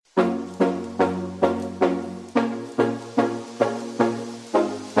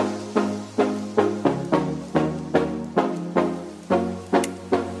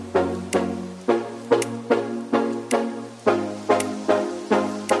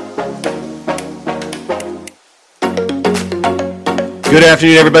Good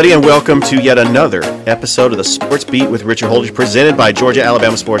afternoon, everybody, and welcome to yet another episode of the Sports Beat with Richard Holdridge, presented by Georgia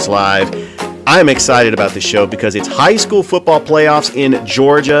Alabama Sports Live. I'm excited about this show because it's high school football playoffs in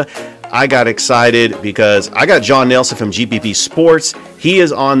Georgia. I got excited because I got John Nelson from GPP Sports. He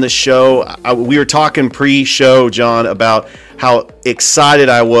is on the show. We were talking pre-show, John, about how excited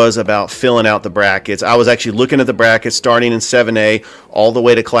I was about filling out the brackets. I was actually looking at the brackets starting in 7A all the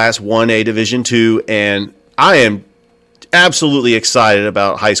way to Class 1A Division II, and I am absolutely excited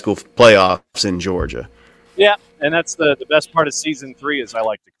about high school playoffs in Georgia. Yeah, and that's the best part of season 3, as I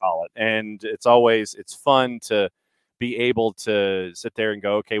like to call it. And it's fun to be able to sit there and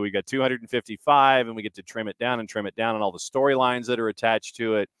go, okay, we got 255, and we get to trim it down and all the storylines that are attached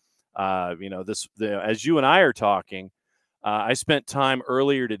to it. As you and I are talking, I spent time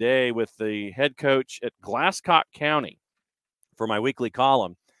earlier today with the head coach at Glasscock County for my weekly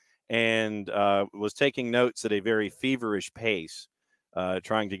column, and was taking notes at a very feverish pace,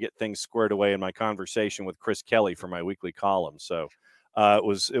 trying to get things squared away in my conversation with Chris Kelly for my weekly column. So it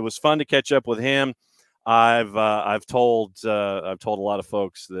was fun to catch up with him. I've told a lot of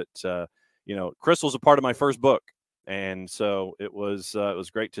folks that Chris was a part of my first book, and so it was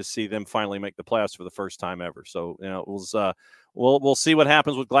great to see them finally make the playoffs for the first time ever. So it was we'll see what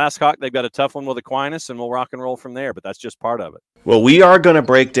happens with Glasscock. They've got a tough one with Aquinas, and we'll rock and roll from there. But that's just part of it. Well, we are going to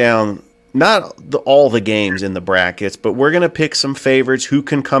break down not all the games in the brackets, but we're going to pick some favorites who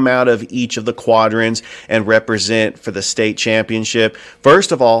can come out of each of the quadrants and represent for the state championship.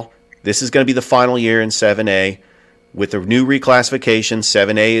 First of all, this is going to be the final year in 7A. With the new reclassification,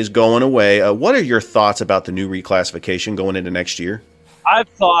 7A is going away. What are your thoughts about the new reclassification going into next year? I've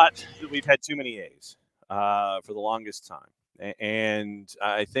thought that we've had too many A's for the longest time. And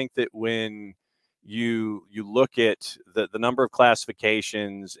I think that when you look at the number of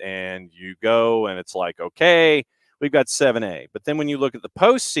classifications and you go and it's like, okay, we've got 7A. But then when you look at the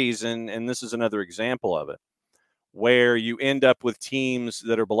postseason, and this is another example of it, where you end up with teams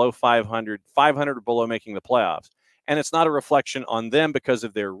that are below 500 or below making the playoffs. And it's not a reflection on them because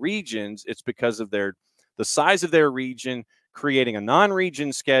of their regions. It's because of the size of their region, creating a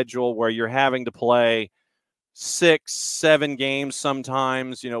non-region schedule where you're having to play 6-7 games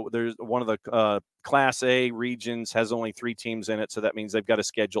sometimes. There's one of the Class A regions has only 3 teams in it, so that means they've got to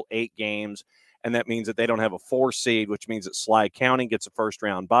schedule 8 games, and that means that they don't have a 4 seed, which means that Sly County gets a first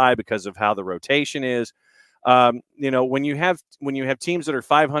round bye because of how the rotation is. When you have teams that are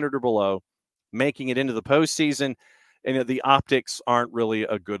 500 or below making it into the postseason, and the optics aren't really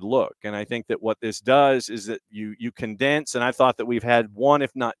a good look. And I think that what this does is that you condense, and I thought that we've had one,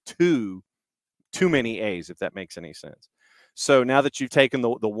 if not two, too many A's, if that makes any sense. So now that you've taken the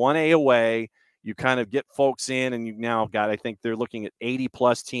 1A away, you kind of get folks in, and you've now got, I think they're looking at 80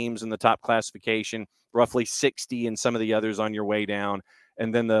 plus teams in the top classification, roughly 60 in some of the others on your way down.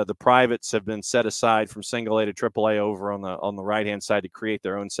 And then the privates have been set aside from single A to triple A over on the right hand side to create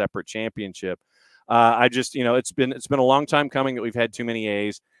their own separate championship. It's been a long time coming that we've had too many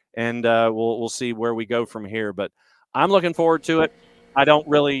A's, and we'll see where we go from here. But I'm looking forward to it. I don't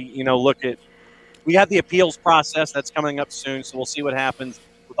really look at. We have the appeals process that's coming up soon, so we'll see what happens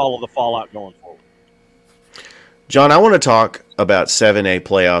with all of the fallout going forward. John, I want to talk about 7A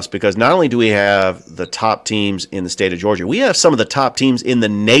playoffs because not only do we have the top teams in the state of Georgia, we have some of the top teams in the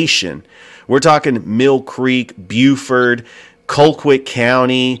nation. We're talking Mill Creek, Buford, Colquitt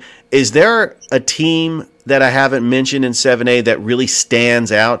County. Is there a team that I haven't mentioned in 7A that really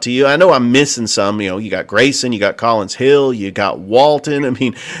stands out to you? I know I'm missing some. You got Grayson, you got Collins Hill, you got Walton. I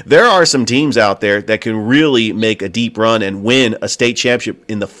mean, there are some teams out there that can really make a deep run and win a state championship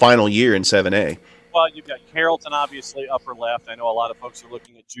in the final year in 7A. Well, you've got Carrollton, obviously, upper left. I know a lot of folks are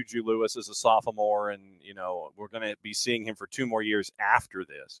looking at Juju Lewis as a sophomore, and, we're going to be seeing him for 2 more years after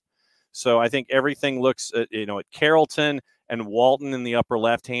this. So I think everything looks at Carrollton and Walton in the upper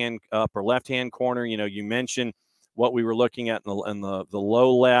left-hand corner. You mentioned what we were looking at in the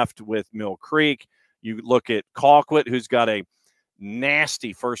low left with Mill Creek. You look at Colquitt, who's got a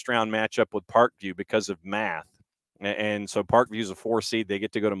nasty first-round matchup with Parkview because of math. And so Parkview's a 4 seed. They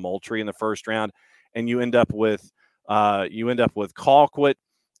get to go to Moultrie in the first round. And you end up with Colquitt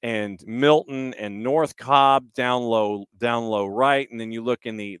and Milton and North Cobb down low right. And then you look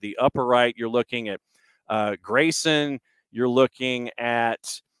in the upper right, you're looking at Grayson. You're looking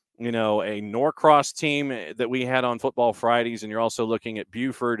at, a Norcross team that we had on Football Fridays, and you're also looking at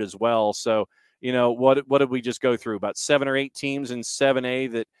Buford as well. So, what did we just go through? About 7 or 8 teams in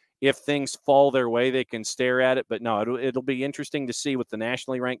 7A that if things fall their way, they can stare at it. But no, it'll be interesting to see with the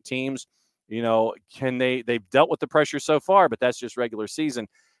nationally ranked teams. They've dealt with the pressure so far, but that's just regular season.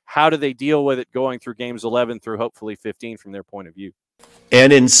 How do they deal with it going through games 11 through hopefully 15 from their point of view?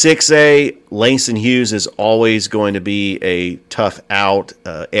 And in 6A, Langston Hughes is always going to be a tough out.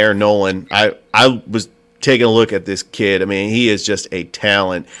 Aaron Nolan, I was taking a look at this kid. I mean, he is just a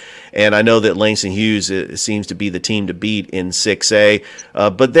talent. And I know that Langston Hughes seems to be the team to beat in 6A.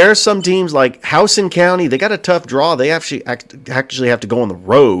 But there are some teams like Houston County. They got a tough draw. They actually have to go on the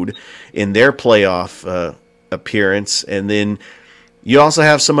road in their playoff appearance. And then you also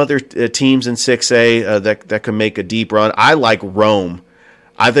have some other teams in 6A that can make a deep run. I like Rome.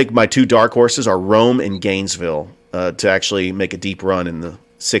 I think my two dark horses are Rome and Gainesville to actually make a deep run in the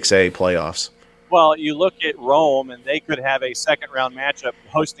 6A playoffs. Well, you look at Rome, and they could have a second-round matchup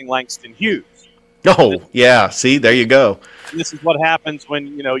hosting Langston Hughes. Oh, yeah. See, there you go. And this is what happens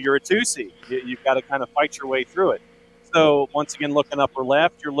when, you're a 2 seed. You've got to kind of fight your way through it. So, once again, looking upper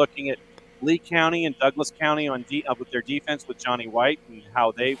left, you're looking at Lee County and Douglas County with their defense with Johnny White and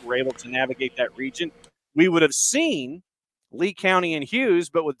how they were able to navigate that region. We would have seen Lee County and Hughes,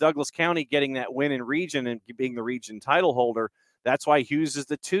 but with Douglas County getting that win in region and being the region title holder, that's why Hughes is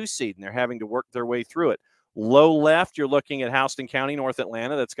the 2 seed, and they're having to work their way through it. Low left, you're looking at Houston County, North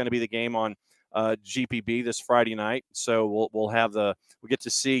Atlanta. That's going to be the game on GPB this Friday night. So we'll get to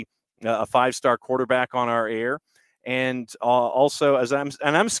see a 5-star quarterback on our air. And also,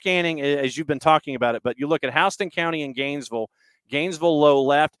 I'm scanning as you've been talking about it, but you look at Houston County and Gainesville low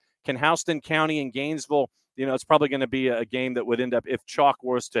left. Can Houston County and Gainesville, it's probably going to be a game that would end up, if chalk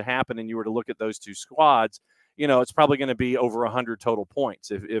was to happen and you were to look at those two squads, it's probably going to be over 100 total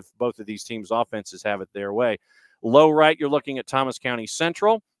points if both of these teams' offenses have it their way. Low right, you're looking at Thomas County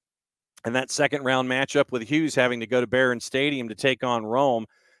Central, and that second-round matchup with Hughes having to go to Barron Stadium to take on Rome.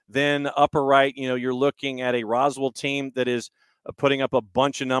 Then upper right, you're looking at a Roswell team that is putting up a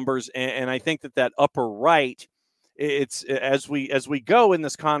bunch of numbers, and I think that upper right, it's as we go in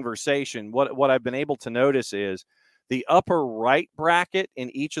this conversation, what I've been able to notice is the upper right bracket in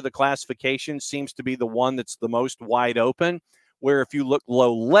each of the classifications seems to be the one that's the most wide open, where if you look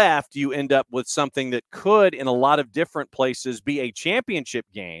low left, you end up with something that could, in a lot of different places, be a championship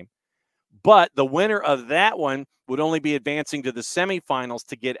game. But the winner of that one would only be advancing to the semifinals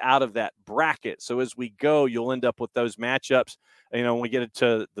to get out of that bracket. So as we go, you'll end up with those matchups. When we get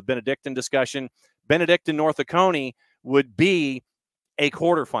into the Benedictine discussion, Benedictine North Oconee would be a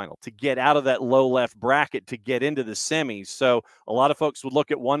quarterfinal to get out of that low left bracket to get into the semis. So a lot of folks would look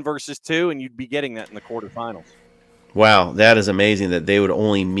at 1 versus 2, and you'd be getting that in the quarterfinals. Wow, that is amazing that they would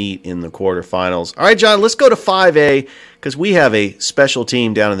only meet in the quarterfinals. All right, John, let's go to 5A because we have a special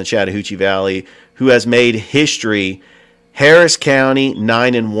team down in the Chattahoochee Valley who has made history. Harris County,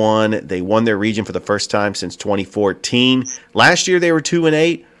 9-1. They won their region for the first time since 2014. Last year they were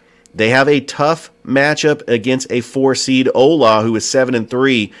 2-8. They have a tough matchup against a 4 seed Ola, who is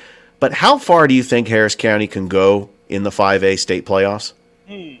 7-3. But how far do you think Harris County can go in the 5A state playoffs?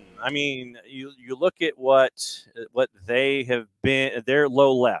 I mean, you look at what they have been. They're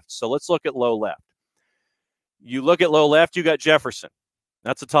low left. So let's look at low left. You look at low left, you got Jefferson.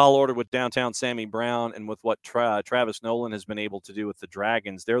 That's a tall order with downtown Sammy Brown and with what Travis Nolan has been able to do with the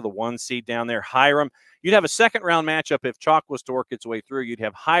Dragons. They're the 1 seed down there. Hiram, you'd have a second-round matchup if chalk was to work its way through. You'd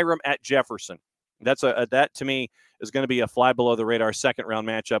have Hiram at Jefferson. That to me is going to be a fly below the radar second-round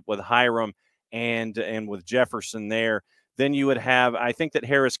matchup with Hiram and with Jefferson there. Then you would have, I think that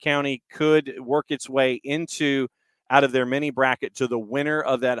Harris County could work its way out of their mini bracket to the winner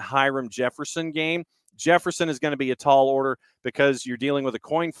of that Hiram-Jefferson game. Jefferson is going to be a tall order because you're dealing with a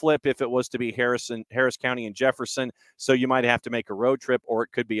coin flip if it was to be Harris County and Jefferson. So you might have to make a road trip, or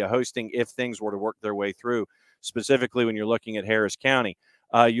it could be a hosting if things were to work their way through, specifically when you're looking at Harris County.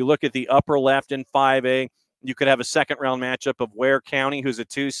 You look at the upper left in 5A, you could have a second-round matchup of Ware County, who's a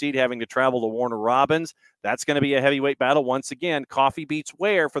 2 seed, having to travel to Warner Robins. That's going to be a heavyweight battle. Once again, Coffee beats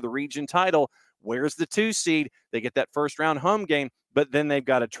Ware for the region title. Ware's the 2 seed. They get that first-round home game, but then they've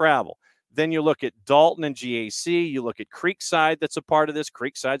got to travel. Then you look at Dalton and GAC. You look at Creekside that's a part of this.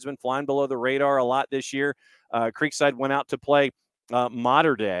 Creekside's been flying below the radar a lot this year. Creekside went out to play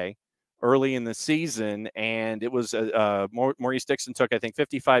Mater Day early in the season, and it was Maurice Dixon took, I think,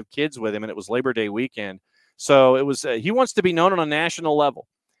 55 kids with him, and it was Labor Day weekend. So it was he wants to be known on a national level.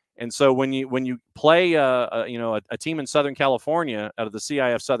 And so when you play a team in Southern California out of the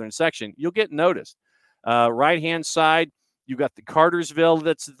CIF Southern section, you'll get noticed. Right-hand side, you've got the Cartersville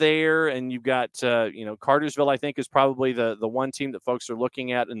that's there, and you've got Cartersville, I think, is probably the one team that folks are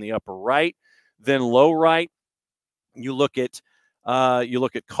looking at in the upper right. Then low right, you look at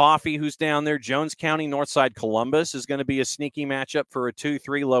Coffee, who's down there. Jones County, Northside Columbus is going to be a sneaky matchup for a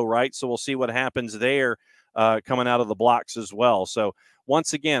 2-3 low right. So we'll see what happens there coming out of the blocks as well. So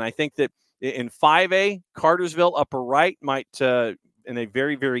once again, I think that in 5A, Cartersville upper right might a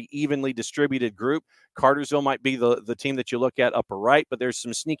very, very evenly distributed group. Cartersville might be the team that you look at upper right, but there's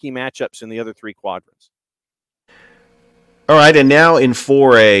some sneaky matchups in the other three quadrants. All right, and now in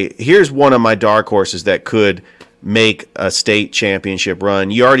 4A, here's one of my dark horses that could make a state championship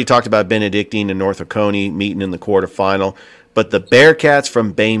run. You already talked about Benedictine and North Oconee meeting in the quarterfinal, but the Bearcats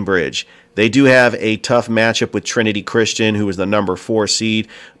from Bainbridge, they do have a tough matchup with Trinity Christian, who was the number 4 seed,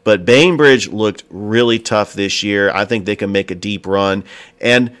 but Bainbridge looked really tough this year. I think they can make a deep run.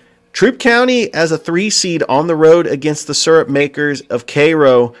 And Troup County as a 3 seed on the road against the syrup makers of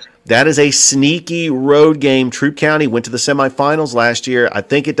Cairo, that is a sneaky road game. Troup County went to the semifinals last year. I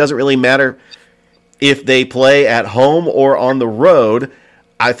think it doesn't really matter if they play at home or on the road.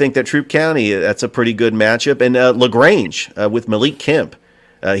 I think that Troup County, that's a pretty good matchup. And LaGrange with Malik Kemp,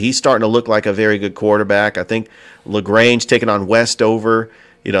 he's starting to look like a very good quarterback. I think LaGrange taking on Westover.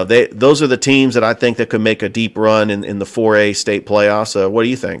 Those are the teams that I think that could make a deep run in the 4A state playoffs. What do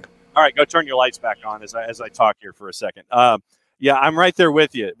you think? All right, go turn your lights back on as I talk here for a second. Yeah, I'm right there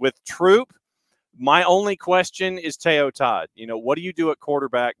with you. With Troup, my only question is Teo Todd. What do you do at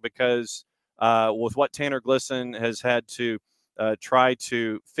quarterback? Because with what Tanner Glisson has had to try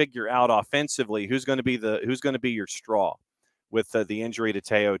to figure out offensively, who's going to be your straw with the injury to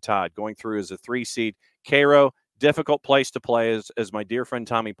Teo Todd going through as a 3 seed. Cairo, difficult place to play, as my dear friend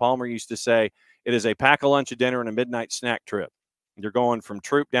Tommy Palmer used to say. It is a pack a lunch, a dinner, and a midnight snack trip. You're going from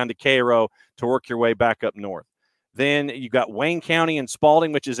Troup down to Cairo to work your way back up north. Then you got Wayne County and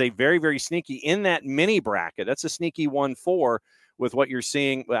Spalding, which is a very, very sneaky in that mini bracket. That's a sneaky 1-4 with what you're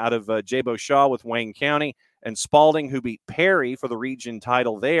seeing out of Jabo Shaw with Wayne County and Spalding, who beat Perry for the region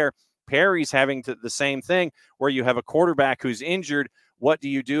title there. Perry's having the same thing where you have a quarterback who's injured. What do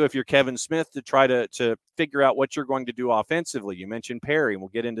you do if you're Kevin Smith to try to figure out what you're going to do offensively? You mentioned Perry, and we'll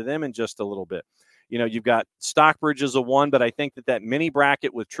get into them in just a little bit. You've got Stockbridge as a 1, but I think that mini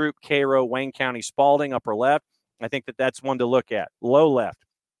bracket with Troup, Cairo, Wayne County, Spalding, upper left, I think that's one to look at. Low left,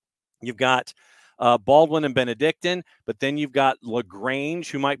 you've got Baldwin and Benedictine, but then you've got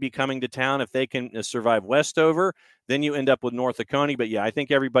LaGrange, who might be coming to town if they can survive Westover. Then you end up with North Oconee. But, yeah, I think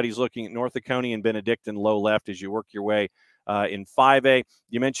everybody's looking at North Oconee and Benedictine low left as you work your way in 5A.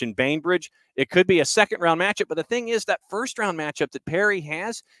 You mentioned Bainbridge. It could be a second-round matchup, but the thing is that first-round matchup that Perry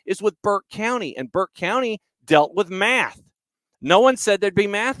has is with Burke County, and Burke County dealt with math. No one said there'd be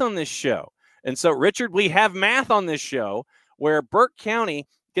math on this show. And so, Richard, we have math on this show where Burke County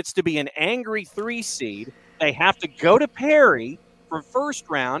gets to be an angry 3 seed. They have to go to Perry for first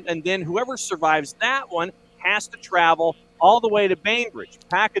round, and then whoever survives that one has to travel all the way to Bainbridge.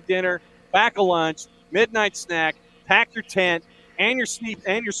 Pack a dinner, pack a lunch, midnight snack, pack your tent and your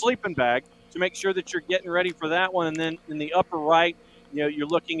sleeping bag to make sure that you're getting ready for that one. And then in the upper right, you're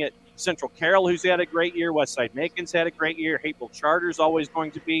looking at Central Carroll, who's had a great year. Westside Macon's had a great year. Hapeville Charter's always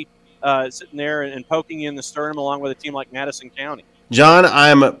going to be sitting there and poking you in the sternum, along with a team like Madison County. John,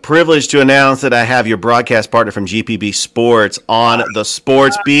 I'm privileged to announce that I have your broadcast partner from GPB Sports on the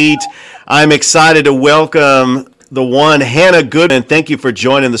Sports Beat. I'm excited to welcome the one, Hannah Goodman. Thank you for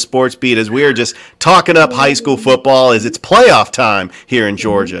joining the Sports Beat as we are just talking up high school football as it's playoff time here in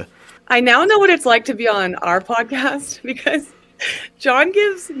Georgia. I now know what it's like to be on our podcast because John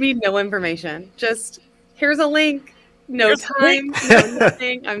gives me no information. Just here's a link. No time, no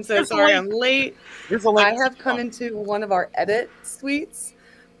nothing. I'm so sorry I'm late. I have come into one of our edit suites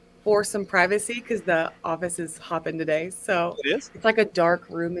for some privacy because the office is hopping today. So it's like a dark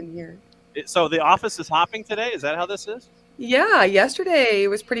room in here. So the office is hopping today? Is that how this is? Yeah, yesterday it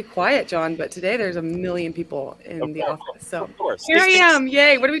was pretty quiet, John, but today there's a million people in the office. So here I am.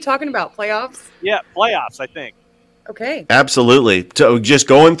 Yay. What are we talking about? Playoffs? Yeah, playoffs, I think. Okay. Absolutely. So just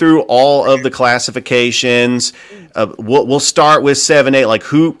going through all of the classifications, we'll start with 7A. Like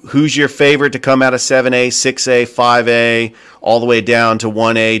who's your favorite to come out of 7A, 6A, 5A, all the way down to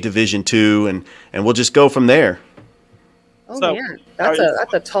 1A, Division II, and we'll just go from there. Oh, man.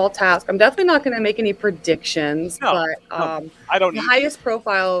 That's a tall task. I'm definitely not going to make any predictions, but I don't. The highest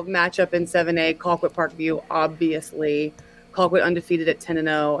profile matchup in 7A, Colquitt Parkview, obviously. Colquitt undefeated at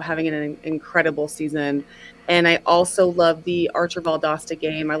 10-0, having an incredible season. And I also love the Archer-Valdosta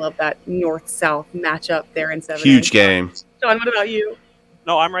game. I love that north-south matchup there in 7A. Huge game. John, what about you?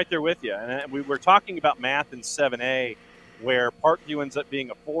 No, I'm right there with you. And we were talking about math in 7A, where Parkview ends up being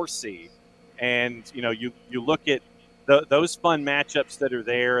a 4 seed. And, you look at those fun matchups that are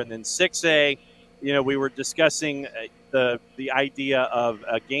there. And then 6A, we were discussing the idea of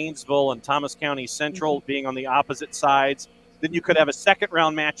Gainesville and Thomas County Central being on the opposite sides. Then you could have a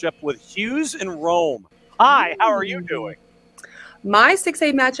second-round matchup with Hughes and Rome. Hi, how are you doing? My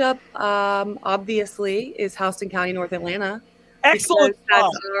 6A matchup, obviously, is Houston County, North Atlanta. Excellent.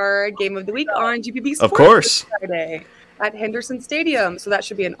 That's our game of the week on GPB Sports. Of course. Friday at Henderson Stadium. So that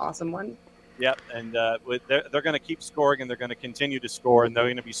should be an awesome one. Yep, and they're going to keep scoring, and they're going to continue to score, and they're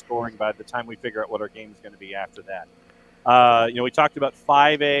going to be scoring by the time we figure out what our game is going to be after that. We talked about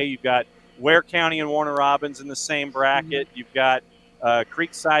 5A. You've got Ware County and Warner Robins in the same bracket. Mm-hmm. You've got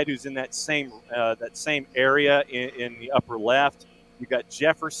Creekside, who's in that same area in the upper left. You've got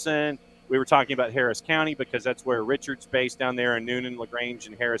Jefferson. We were talking about Harris County because that's where Richard's based down there in Noonan, LaGrange,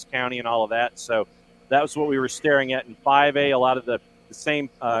 and Harris County and all of that. So that was what we were staring at in 5A. A lot of the same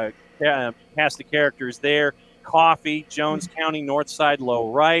cast of characters there. Coffee, Jones County, North Side,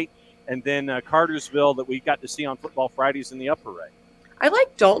 low right, and then Cartersville that we got to see on Football Fridays in the upper right. I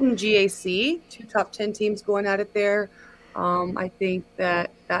like Dalton GAC, 2 top 10 teams going at it there. I think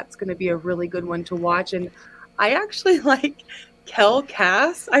that's going to be a really good one to watch. And I actually like Kel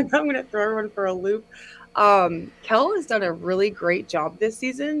Cass. I'm going to throw everyone for a loop. Kel has done a really great job this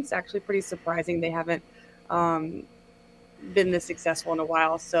season. It's actually pretty surprising they haven't been this successful in a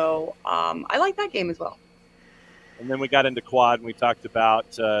while. So I like that game as well. And then we got into quad and we talked about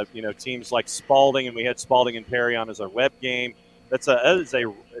teams like Spalding, and we had Spalding and Perry on as our web game. It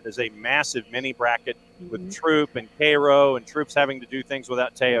is a massive mini bracket with Troop and Cairo, and Troop's having to do things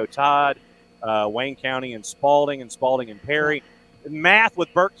without Teo Todd, Wayne County and Spalding and Perry. Math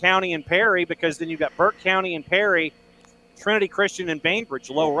with Burke County and Perry, because then you've got Burke County and Perry, Trinity Christian and Bainbridge,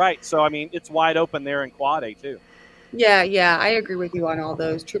 low right. So, I mean, it's wide open there in quad A too. Yeah, I agree with you on all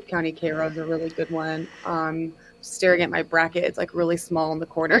those. Troop County Cairo is a really good one. Staring at my bracket, it's like really small in the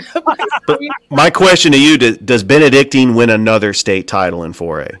corner. But my question to you, does Benedictine win another state title in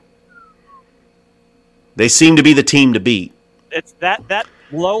 4A? They seem to be the team to beat. It's that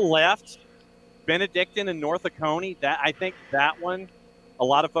low left, Benedictine and North Oconee, that I think that one, a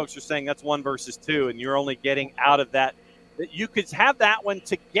lot of folks are saying that's 1 versus 2, and you're only getting out of that. You could have that one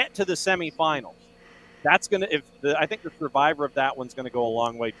to get to the semifinals. That's going to, I think the survivor of that one's going to go a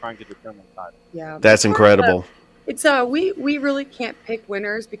long way trying to determine the title. Yeah. That's incredible. It's we really can't pick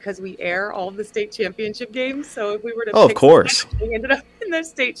winners because we air all of the state championship games. So if we were to pick of course, we ended up in the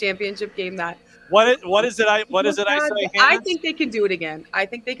state championship game. What is it I say, Hannah? I think they can do it again. I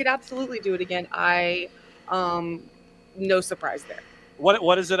think they could absolutely do it again. No surprise there.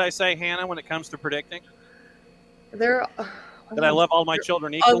 What is it I say, Hannah, when it comes to predicting? That I love all my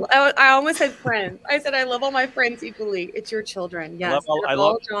children equally. I almost said friends. I said I love all my friends equally. It's your children. Yes, I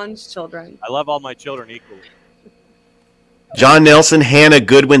love John's children. I love all my children equally. John Nelson, Hannah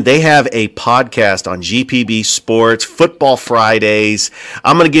Goodwin, they have a podcast on GPB Sports, Football Fridays.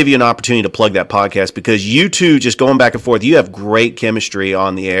 I'm going to give you an opportunity to plug that podcast because you two, just going back and forth, you have great chemistry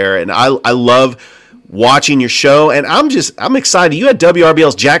on the air, and I love watching your show, and I'm excited. You had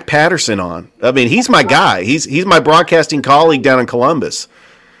WRBL's Jack Patterson on. I mean, he's my guy. He's my broadcasting colleague down in Columbus.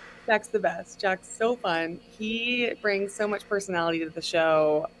 Jack's the best. Jack's so fun. He brings so much personality to the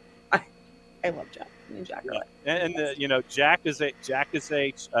show. I love Jack. Jack, Jack is a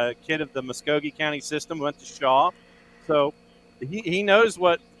kid of the Muskogee County system. Went to Shaw, so he knows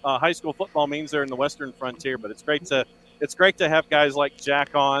what high school football means there in the Western Frontier. But it's great to have guys like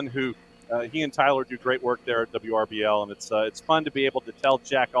Jack on, who he and Tyler do great work there at WRBL, and it's fun to be able to tell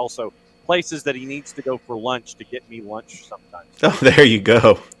Jack also places that he needs to go for lunch to get me lunch sometimes. Oh, there you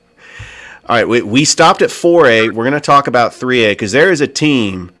go. All right, we stopped at 4A. We're going to talk about 3A because there is a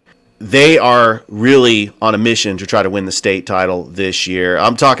team. They are really on a mission to try to win the state title this year.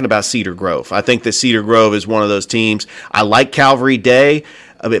 I'm talking about Cedar Grove. I think that Cedar Grove is one of those teams. I like Calvary Day.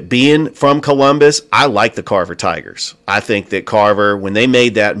 Being from Columbus, I like the Carver Tigers. I think that Carver, when they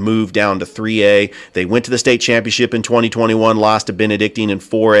made that move down to 3A, they went to the state championship in 2021, lost to Benedictine in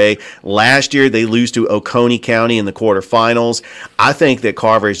 4A. Last year, they lose to Oconee County in the quarterfinals. I think that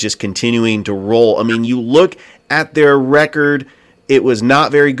Carver is just continuing to roll. I mean, you look at their record. It was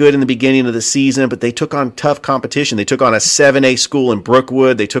not very good in the beginning of the season, but they took on tough competition. They took on a 7A school in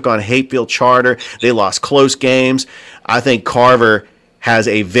Brookwood. They took on Hapeville Charter. They lost close games. I think Carver has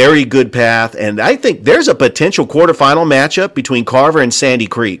a very good path, and I think there's a potential quarterfinal matchup between Carver and Sandy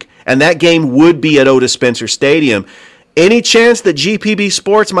Creek, and that game would be at Otis Spencer Stadium. Any chance that GPB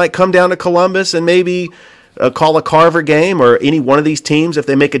Sports might come down to Columbus and maybe call a Carver game or any one of these teams if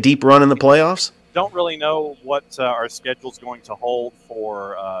they make a deep run in the playoffs? Don't really know what our schedule is going to hold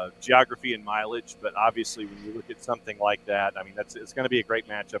for geography and mileage, but obviously when you look at something like that, I mean, it's going to be a great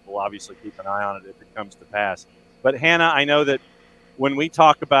matchup. We'll obviously keep an eye on it if it comes to pass. But Hannah, I know that when we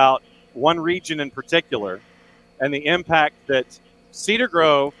talk about one region in particular and the impact that Cedar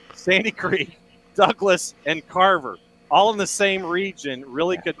Grove, Sandy Creek, Douglas, and Carver, all in the same region,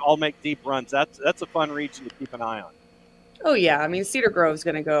 really could all make deep runs. That's a fun region to keep an eye on. Oh, yeah. I mean, Cedar Grove's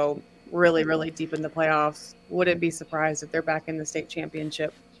going to go really, really deep in the playoffs. Wouldn't be surprised if they're back in the state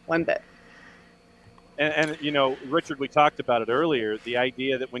championship one bit. And Richard, we talked about it earlier, the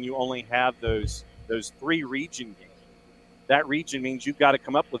idea that when you only have those 3 region games, that region means you've got to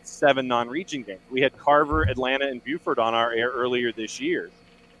come up with 7 non-region games. We had Carver, Atlanta, and Beaufort on our air earlier this year.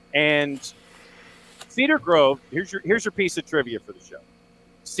 And Cedar Grove, here's your piece of trivia for the show.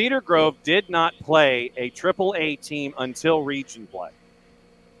 Cedar Grove did not play a AAA team until region play.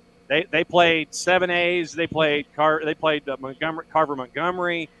 They played 7As. They played Carver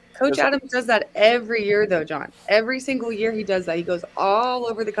Montgomery. Coach Adams does that every year, though, John. Every single year he does that. He goes all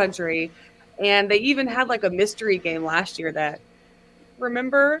over the country. And they even had like a mystery game last year that,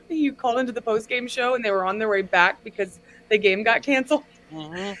 remember, you called into the post-game show and they were on their way back because the game got canceled?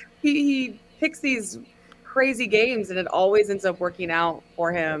 Mm-hmm. He picks these crazy games, and it always ends up working out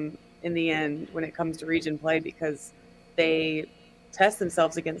for him in the end when it comes to region play because they test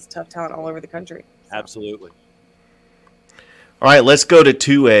themselves against tough talent all over the country. So. Absolutely. All right, let's go to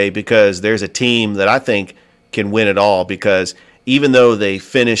 2A because there's a team that I think can win it all because even though they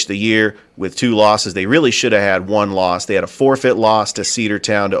finished the year with 2 losses, they really should have had 1 loss. They had a forfeit loss to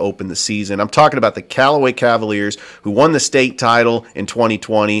Cedartown to open the season. I'm talking about the Callaway Cavaliers, who won the state title in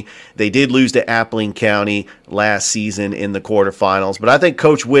 2020. They did lose to Appling County last season in the quarterfinals. But I think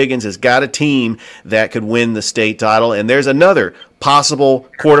Coach Wiggins has got a team that could win the state title. And there's another possible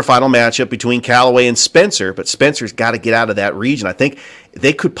quarterfinal matchup between Callaway and Spencer, but Spencer's got to get out of that region. I think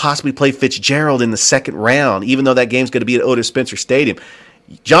they could possibly play Fitzgerald in the second round, even though that game's going to be at Otis Spencer Stadium.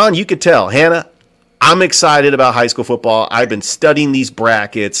 John, you could tell. Hannah, I'm excited about high school football. I've been studying these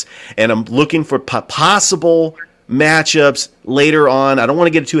brackets, and I'm looking for possible matchups later on. I don't want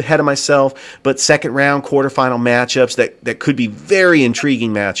to get too ahead of myself, but second round quarterfinal matchups that could be very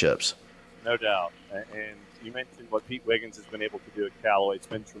intriguing matchups. No doubt. And you mentioned what Pete Wiggins has been able to do at Callaway. It's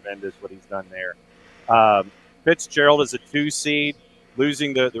been tremendous what he's done there. Fitzgerald is a 2 seed,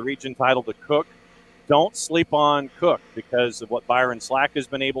 losing the region title to Cook. Don't sleep on Cook because of what Byron Slack has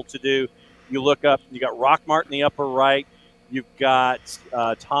been able to do. You look up, you got Rockmart in the upper right. You've got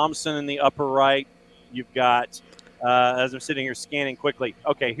Thompson in the upper right. You've got, as I'm sitting here scanning quickly,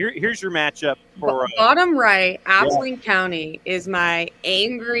 okay, here's your matchup for bottom right. Appling County is my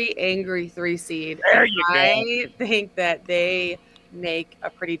angry 3 seed. There you go. I think that they make a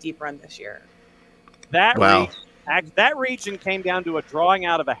pretty deep run this year. That region came down to a drawing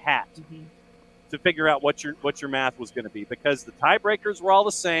out of a hat to figure out what your math was going to be because the tiebreakers were all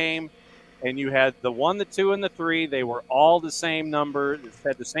the same, and you had the 1, the 2, and the 3. They were all the same number. They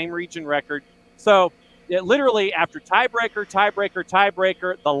had the same region record. So it literally, after tiebreaker,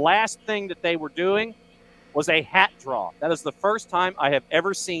 the last thing that they were doing was a hat draw. That is the first time I have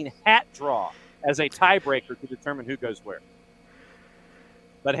ever seen hat draw as a tiebreaker to determine who goes where.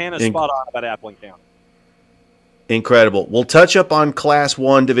 But Hannah's spot on about Appling County. Incredible. We'll touch up on Class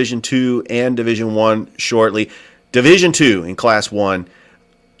 1, Division 2, and Division 1 shortly. Division 2 in Class 1,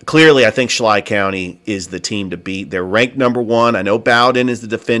 clearly I think Schley County is the team to beat. They're ranked number 1. I know Bowden is the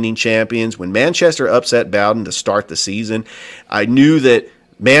defending champions. When Manchester upset Bowden to start the season, I knew that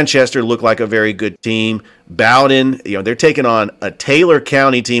Manchester looked like a very good team. Bowden, they're taking on a Taylor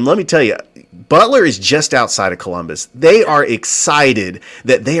County team. Let me tell you, Butler is just outside of Columbus. They are excited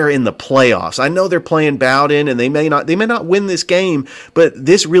that they are in the playoffs. I know they're playing Bowden, and they may not win this game, but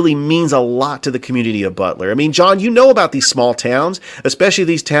this really means a lot to the community of Butler. I mean, John, you know about these small towns, especially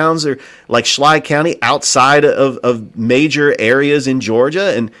these towns are like Schley County outside of major areas in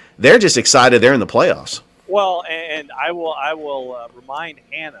Georgia, and they're just excited they're in the playoffs. Well, and I will remind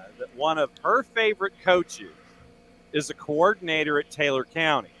Hannah that one of her favorite coaches is a coordinator at Taylor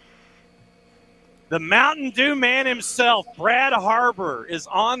County. The Mountain Dew man himself, Brad Harbor, is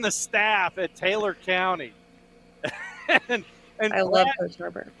on the staff at Taylor County. and I love Coach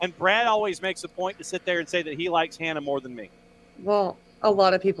Harbor. And Brad always makes a point to sit there and say that he likes Hannah more than me. Well, a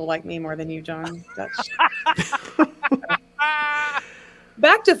lot of people like me more than you, John.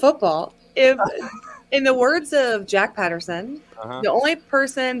 Back to football. If, in the words of Jack Patterson,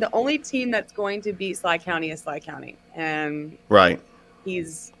 the only team that's going to beat Schley County is Schley County. And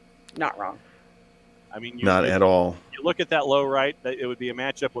he's not wrong. I mean, not at all. You look at that low right, it would be a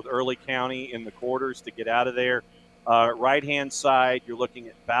matchup with Early County in the quarters to get out of there. Right-hand side, you're looking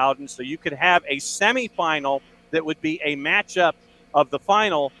at Bowden. So you could have a semifinal that would be a matchup of the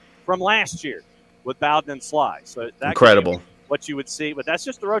final from last year with Bowden and Schley. So that incredible. What you would see, but that's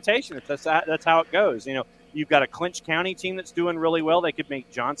just the rotation. That's how it goes. You've got a Clinch County team that's doing really well. They could make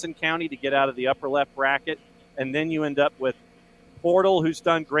Johnson County to get out of the upper left bracket, and then you end up with Portal, who's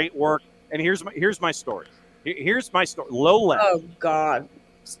done great work. And here's my story. Here's my story. Lowland. Oh, God.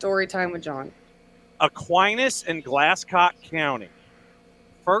 Story time with John. Aquinas and Glasscock County.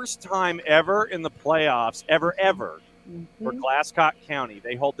 First time ever in the playoffs, ever, for Glasscock County.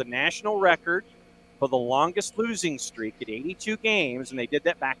 They hold the national record for the longest losing streak at 82 games, and they did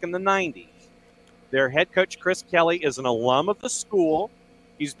that back in the 90s. Their head coach, Chris Kelly, is an alum of the school.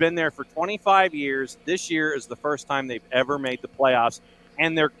 He's been there for 25 years. This year is the first time they've ever made the playoffs,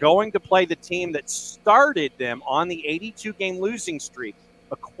 and they're going to play the team that started them on the 82-game losing streak,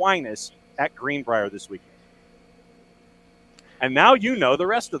 Aquinas, at Greenbrier this weekend. And now you know the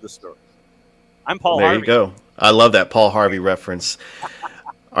rest of the story. I'm Paul Harvey. There you go. I love that Paul Harvey reference. All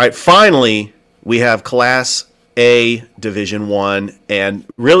right, finally, we have Class A Division I, and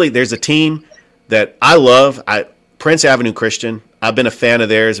really there's a team that I love. Prince Avenue Christian. I've been a fan of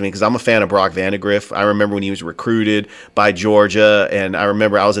theirs, because I'm a fan of Brock Vandegrift. I remember when he was recruited by Georgia, and I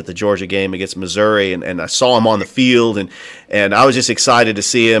remember I was at the Georgia game against Missouri, and I saw him on the field, and I was just excited to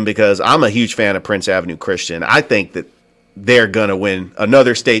see him because I'm a huge fan of Prince Avenue Christian. I think that they're going to win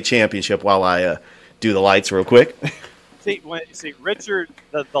another state championship while I do the lights real quick. See, Richard,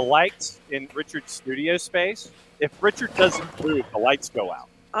 the lights in Richard's studio space, if Richard doesn't move, the lights go out.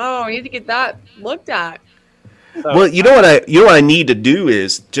 Oh, I need to get that looked at. So, Well, you know what I need to do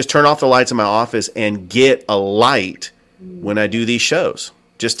is just turn off the lights in my office and get a light when I do these shows.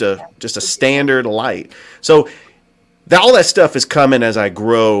 Just a standard light. So all that stuff is coming as I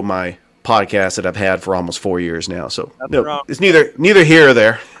grow my podcast that I've had for almost 4 years now. So no, it's neither here or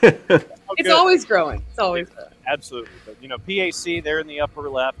there. It's always growing. It's always growing. Absolutely. But, PAC, they're in the upper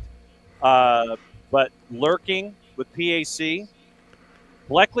left. But lurking with PAC,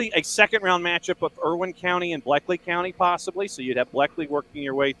 Bleckley, a second-round matchup of Irwin County and Bleckley County possibly. So you'd have Bleckley working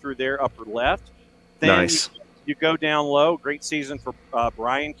your way through their upper left. Then Nice. You go down low. Great season for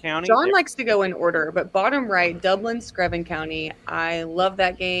Bryan County. John likes to go in order, but bottom right, Dublin, Screven County. I love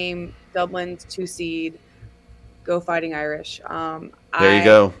that game. Dublin's 2 seed. Go Fighting Irish. There you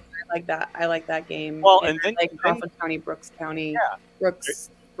go. I like that game. Well, and then Crawford County, Brooks County. Yeah.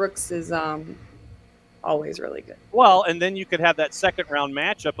 Brooks is always really good. Well, and then you could have that second-round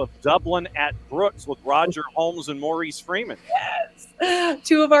matchup of Dublin at Brooks with Roger Holmes and Maurice Freeman. Yes.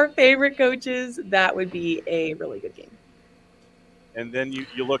 2 of our favorite coaches. That would be a really good game. And then you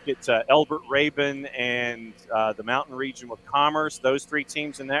look at Elbert Rabin and the Mountain Region with Commerce. Those 3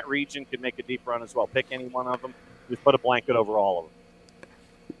 teams in that region could make a deep run as well. Pick any one of them. Just put a blanket over all of them.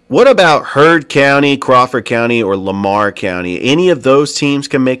 What about Heard County, Crawford County, or Lamar County? Any of those teams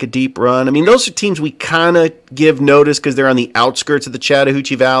can make a deep run. I mean, those are teams we kind of give notice because they're on the outskirts of the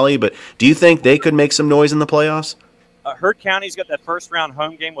Chattahoochee Valley, but do you think they could make some noise in the playoffs? Heard County's got that first-round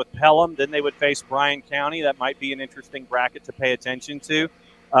home game with Pelham. Then they would face Bryan County. That might be an interesting bracket to pay attention to.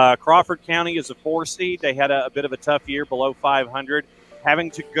 Crawford County is a 4 seed. They had a bit of a tough year, below 500.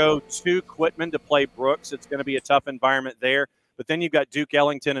 Having to go to Quitman to play Brooks, it's going to be a tough environment there. But then you've got Duke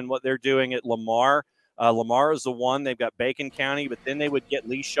Ellington and what they're doing at Lamar. Lamar is the one. They've got Bacon County, but then they would get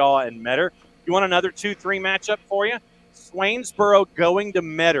Lee Shaw and Metter. You want another 2-3 matchup for you? Swainsboro going to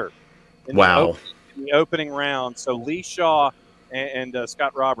Metter in the opening round. So Lee Shaw and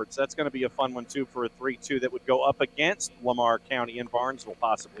Scott Roberts, that's going to be a fun one, too, for a 3-2 that would go up against Lamar County in Barnesville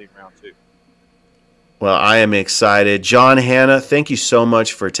possibly in round 2. Well, I am excited. John, Hannah, thank you so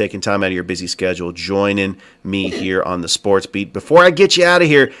much for taking time out of your busy schedule, joining me here on the Sports Beat. Before I get you out of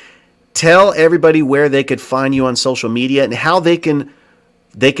here, tell everybody where they could find you on social media and how they can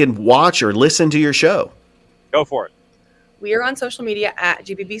watch or listen to your show. Go for it. We are on social media at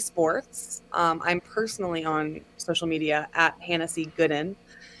GBB Sports. I'm personally on social media at Hannah C. Gooden.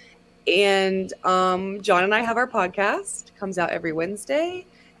 And John and I have our podcast. Comes out every Wednesday.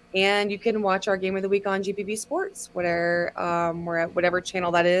 And you can watch our Game of the Week on GBB Sports, we're at whatever channel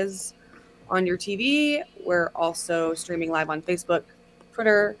that is on your TV. We're also streaming live on Facebook,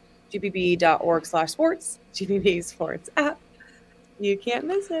 Twitter, gbb.org/sports, GBB Sports app. You can't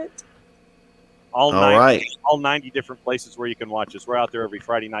miss it. All 90 different places where you can watch us. We're out there every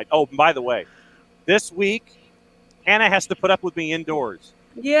Friday night. Oh, and by the way, this week, Hannah has to put up with me indoors.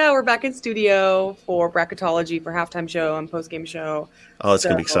 Yeah, we're back in studio for bracketology for halftime show and postgame show. Oh, it's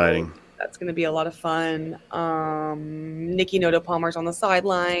going to be exciting. That's going to be a lot of fun. Nikki Noto Palmer's on the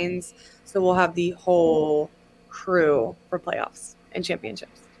sidelines. So we'll have the whole crew for playoffs and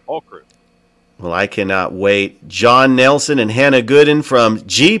championships. Whole crew. Well, I cannot wait. John Nelson and Hannah Gooden from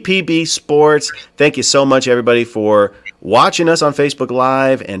GPB Sports. Thank you so much, everybody, for watching us on Facebook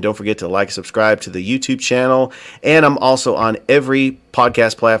Live. And don't forget to like and subscribe to the YouTube channel. And I'm also on every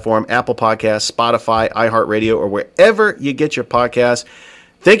podcast platform, Apple Podcasts, Spotify, iHeartRadio, or wherever you get your podcasts.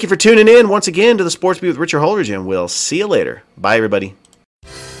 Thank you for tuning in once again to the Sports Beat with Richard Holdridge, and we'll see you later. Bye, everybody.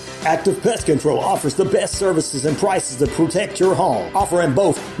 Active Pest Control offers the best services and prices to protect your home, offering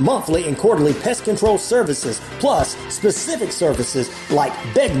both monthly and quarterly pest control services, plus specific services like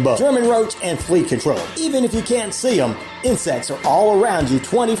bed bug, German roach, and flea control. Even if you can't see them, insects are all around you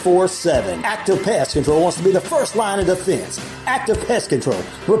 24/7. Active Pest Control wants to be the first line of defense. Active Pest Control.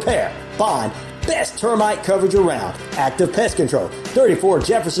 Repair, bind, best termite coverage around. Active Pest Control. 34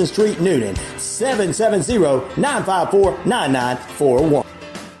 Jefferson Street, Noonan. 770-954-9941.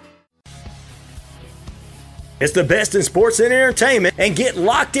 It's the best in sports and entertainment, and get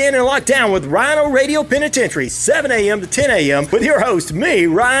locked in and locked down with Rhino Radio Penitentiary, 7 a.m. to 10 a.m. with your host, me,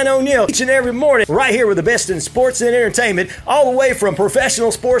 Ryan O'Neal, each and every morning, right here with the best in sports and entertainment, all the way from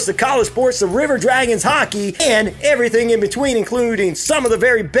professional sports to college sports to River Dragons hockey and everything in between, including some of the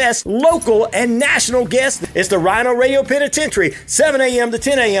very best local and national guests. It's the Rhino Radio Penitentiary, 7 a.m. to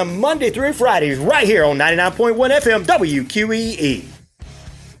 10 a.m. Monday through Fridays, right here on 99.1 FM WQEE.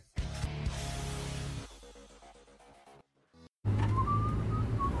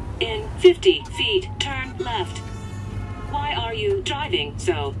 In 50 feet, turn left. Why are you driving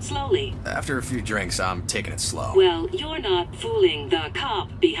so slowly? After a few drinks, I'm taking it slow. Well, you're not fooling the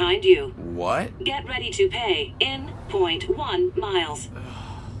cop behind you. What? Get ready to pay in 0.1 miles.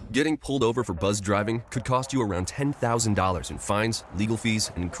 Getting pulled over for buzz driving could cost you around $10,000 in fines, legal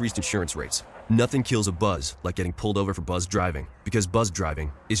fees, and increased insurance rates. Nothing kills a buzz like getting pulled over for buzz driving, because buzz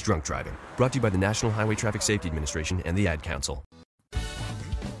driving is drunk driving. Brought to you by the National Highway Traffic Safety Administration and the Ad Council.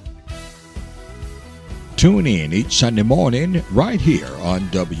 Tune in each Sunday morning right here on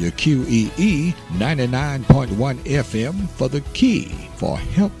WQEE 99.1 FM for The Key for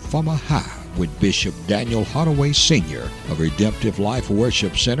Help from a High with Bishop Daniel Holloway Sr. of Redemptive Life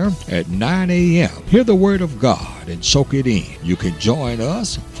Worship Center at 9 a.m. Hear the Word of God and soak it in. You can join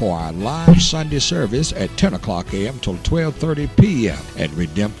us for our live Sunday service at 10 o'clock a.m. till 12:30 p.m. at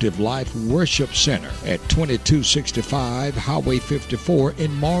Redemptive Life Worship Center at 2265 Highway 54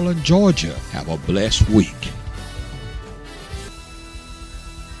 in Marlin, Georgia. Have a blessed week.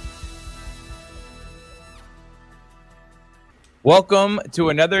 Welcome to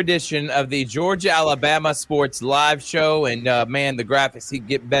another edition of the Georgia-Alabama Sports Live Show. And, man, the graphics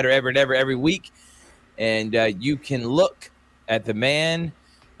get better every week. And you can look at the man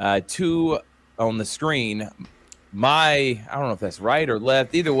two on the screen. I don't know if that's right or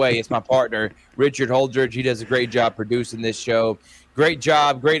left. Either way, it's my partner, Richard Holdridge. He does a great job producing this show. Great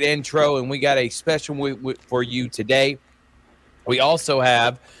job, great intro. And we got a special for you today. We also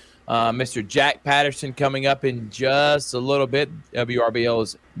have Mr. Jack Patterson coming up in just a little bit,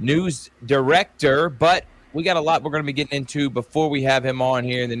 WRBL's news director. But we got a lot we're going to be getting into before we have him on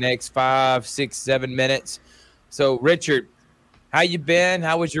here in the next 5, 6, 7 minutes. So, Richard, how you been?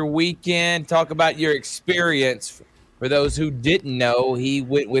 How was your weekend? Talk about your experience. For those who didn't know, he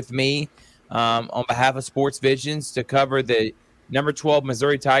went with me on behalf of Sports Visions to cover the number 12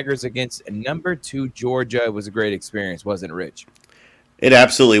 Missouri Tigers against number 2 Georgia. It was a great experience, wasn't it, Rich? It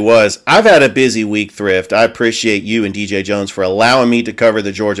absolutely was. I've had a busy week, Thrift. I appreciate you and DJ Jones for allowing me to cover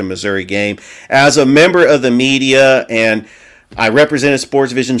the Georgia-Missouri game. As a member of the media, and I represented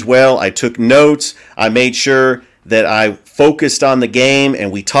Sports Visions well, I took notes. I made sure that I focused on the game,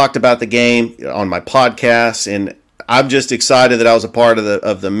 and we talked about the game on my podcast, and I'm just excited that I was a part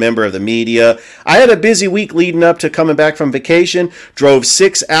of the member of the media. I had a busy week leading up to coming back from vacation. Drove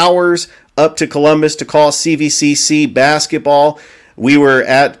 6 hours up to Columbus to call CVCC basketball. We were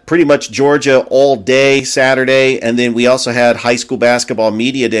at pretty much Georgia all day Saturday, and then we also had high school basketball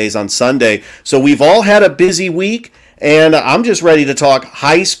media days on Sunday. So we've all had a busy week, and I'm just ready to talk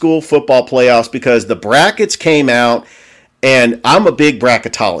high school football playoffs because the brackets came out, and I'm a big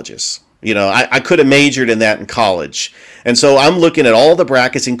bracketologist. You know, I could have majored in that in college. And so I'm looking at all the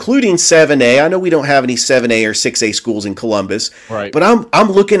brackets, including 7A. I know we don't have any 7A or 6A schools in Columbus, right? But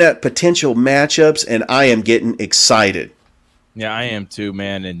I'm looking at potential matchups, and I am getting excited. Yeah, I am too,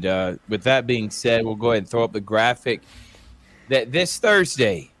 man. And with that being said, we'll go ahead and throw up the graphic that this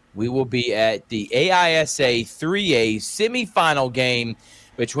Thursday we will be at the AISA 3A semifinal game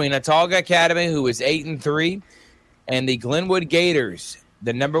between Autauga Academy, who is 8-3, and the Glenwood Gators,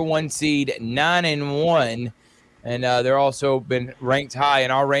 the number 1 seed, 9-1. And they're also been ranked high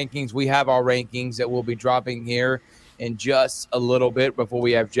in our rankings. We have our rankings that we'll be dropping here in just a little bit before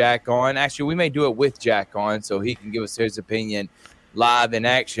we have Jack on. Actually, we may do it with Jack on so he can give us his opinion live in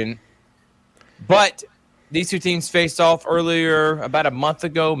action. But these two teams faced off earlier, about a month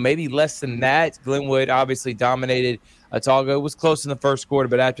ago, maybe less than that. Glenwood obviously dominated Autauga. It was close in the first quarter,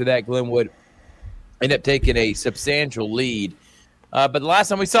 but after that, Glenwood ended up taking a substantial lead. But the last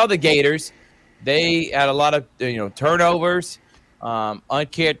time we saw the Gators, they had a lot of turnovers,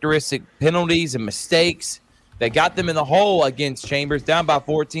 uncharacteristic penalties and mistakes that got them in the hole against Chambers, down by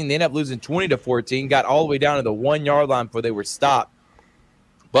 14. They ended up losing 20-14, got all the way down to the 1-yard line before they were stopped.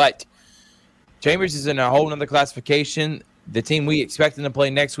 But Chambers is in a whole other classification. The team we expect them to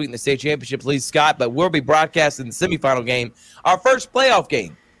play next week in the state championship, Lee Scott, but we'll be broadcasting the semifinal game, our first playoff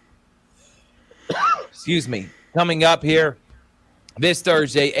game. Excuse me. Coming up here this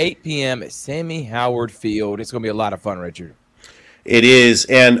Thursday, 8 p.m. at Sammy Howard Field. It's going to be a lot of fun, Richard. It is,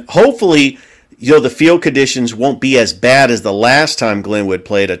 and hopefully, the field conditions won't be as bad as the last time Glenwood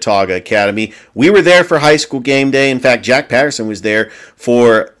played Autauga Academy. We were there for high school game day. In fact, Jack Patterson was there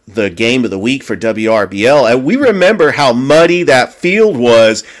for the game of the week for WRBL, and we remember how muddy that field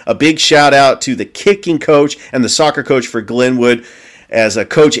was. A big shout out to the kicking coach and the soccer coach for Glenwood, as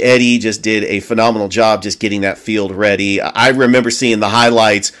Coach Eddie just did a phenomenal job just getting that field ready. I remember seeing the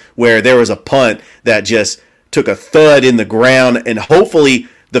highlights where there was a punt that just took a thud in the ground, and hopefully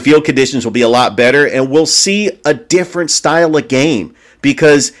the field conditions will be a lot better, and we'll see a different style of game,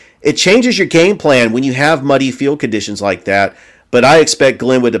 because it changes your game plan when you have muddy field conditions like that. But I expect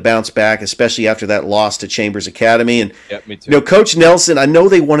Glenwood to bounce back, especially after that loss to Chambers Academy. And yep, me too. Coach Nelson, I know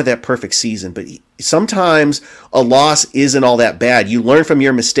they wanted that perfect season, but sometimes a loss isn't all that bad. You learn from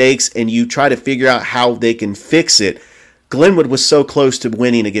your mistakes and you try to figure out how they can fix it. Glenwood was so close to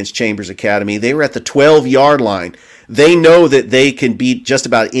winning against Chambers Academy. They were at the 12-yard line. They know that they can beat just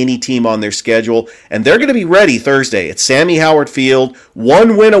about any team on their schedule, and they're going to be ready Thursday at Sammy Howard Field,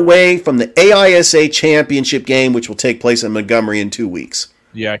 one win away from the AISA championship game, which will take place in Montgomery in 2 weeks.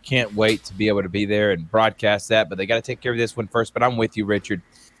 Yeah, I can't wait to be able to be there and broadcast that, but they got to take care of this one first. But I'm with you, Richard.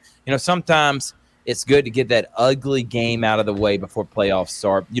 Sometimes it's good to get that ugly game out of the way before playoffs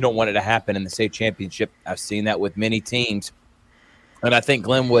start. You don't want it to happen in the state championship. I've seen that with many teams, and I think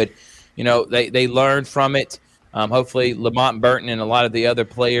Glenwood, they learned from it. Hopefully Lamont Burton and a lot of the other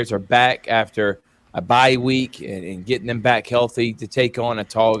players are back after a bye week and getting them back healthy to take on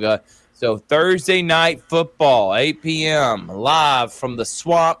Autauga. So Thursday night football, 8 p.m., live from the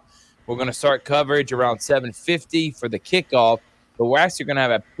Swamp. We're going to start coverage around 7:50 for the kickoff, but we're actually going to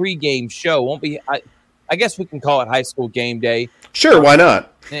have a pregame show. Won't be? I guess we can call it high school game day. Sure, why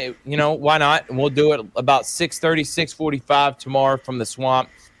not? Why not? And we'll do it about 6:30, 6:45 tomorrow from the Swamp.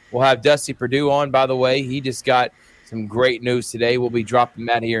 We'll have Dusty Perdue on, by the way. He just got some great news today. We'll be dropping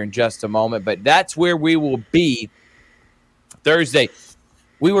that here in just a moment. But that's where we will be Thursday.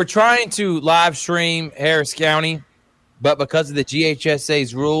 We were trying to live stream Harris County, but because of the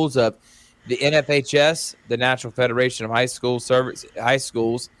GHSA's rules of the NFHS, the National Federation of High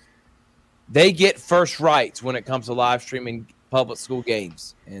Schools, they get first rights when it comes to live streaming public school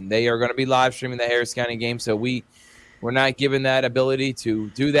games. And they are going to be live streaming the Harris County game. So we're not given that ability to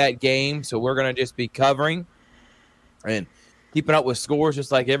do that game, so we're going to just be covering and keeping up with scores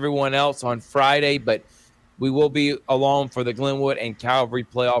just like everyone else on Friday, but we will be along for the Glenwood and Calvary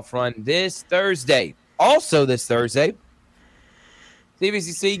playoff run this Thursday. Also this Thursday,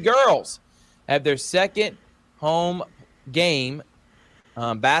 CVCC girls have their second home game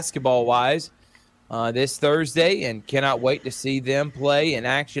basketball-wise this Thursday, and cannot wait to see them play in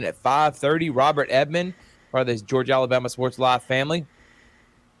action at 5:30. Robert Edmond, part of the Georgia Alabama Sports Live family.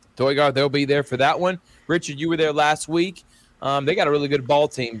 Toy Guard, they'll be there for that one. Richard, you were there last week. They got a really good ball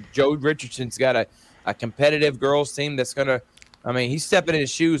team. Joe Richardson's got a competitive girls team that's going to – he's stepping in his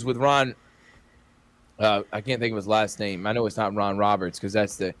shoes with Ron I can't think of his last name. I know it's not Ron Roberts because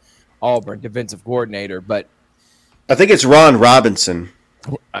that's the Auburn defensive coordinator. But I think it's Ron Robinson.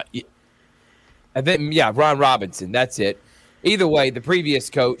 Ron Robinson. That's it. Either way, the previous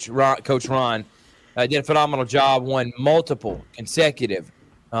coach, Coach Ron, did a phenomenal job, won multiple consecutive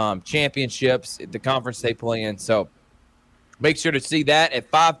championships at the conference they play in. So make sure to see that at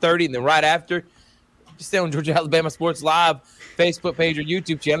 5:30, and then right after, just stay on Georgia Alabama Sports Live Facebook page or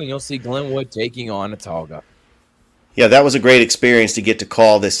YouTube channel, and you'll see Glenwood taking on Autauga. Yeah, that was a great experience to get to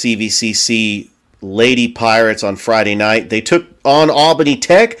call the CVCC Lady Pirates on Friday night. They took on Albany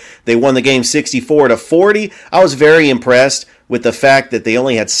Tech. They won the game 64-40. I was very impressed with the fact that they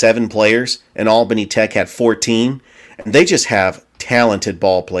only had 7 players and Albany Tech had 14. And they just have talented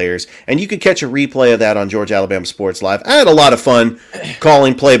ball players. And you could catch a replay of that on Georgia Alabama Sports Live. I had a lot of fun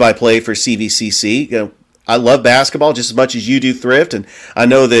calling play-by-play for CVCC. I love basketball just as much as you do, Thrift. And I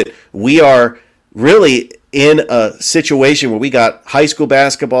know that we are really in a situation where we got high school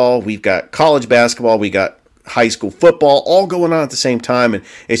basketball, we've got college basketball, we got high school football, all going on at the same time. And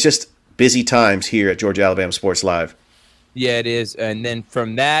it's just busy times here at Georgia Alabama Sports Live. Yeah, it is. And then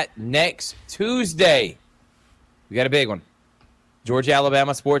from that, next Tuesday, we got a big one. Georgia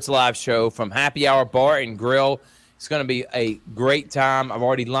Alabama Sports Live Show from Happy Hour Bar and Grill. It's going to be a great time. I've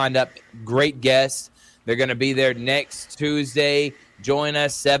already lined up great guests. They're going to be there next Tuesday. Join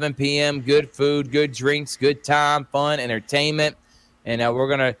us, 7 p.m. Good food, good drinks, good time, fun, entertainment. And we're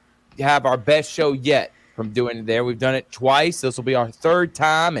going to have our best show yet from doing it there. We've done it twice. This will be our third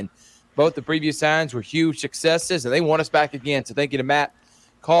time, and both the previous times were huge successes, and they want us back again. So thank you to Matt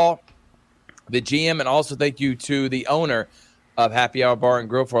Call, the GM, and also thank you to the owner of Happy Hour Bar and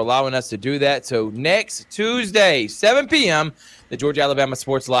Grill for allowing us to do that. So next Tuesday, 7 p.m., the Georgia Alabama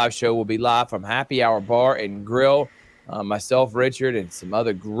Sports Live Show will be live from Happy Hour Bar and Grill. Myself, Richard, and some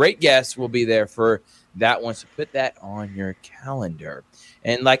other great guests will be there for that one. So put that on your calendar.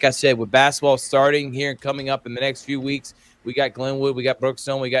 And like I said, with basketball starting here and coming up in the next few weeks, we got Glenwood, we got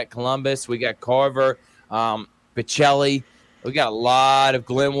Brookstone, we got Columbus, we got Carver, Pacelli. We got a lot of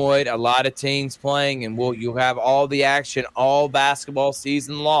Glenwood, a lot of teams playing, and you'll have all the action all basketball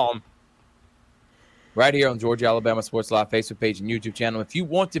season long right here on Georgia Alabama Sports Live Facebook page and YouTube channel. If you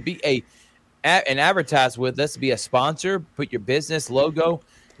want to be and advertise with us, be a sponsor, put your business logo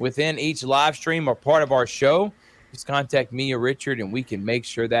within each live stream or part of our show, just contact me or Richard, and we can make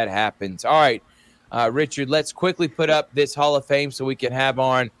sure that happens. All right, Richard, let's quickly put up this Hall of Fame so we can have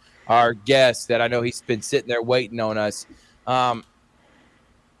on our guest that I know he's been sitting there waiting on us. The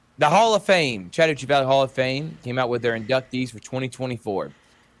Hall of Fame, Chattahoochee Valley Hall of Fame, came out with their inductees for 2024.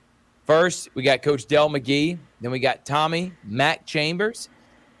 First, we got Coach Del McGee. Then we got Tommy Mac Chambers.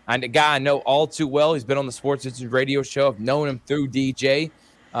 And a guy I know all too well. He's been on the Sports Institute radio show. I've known him through DJ.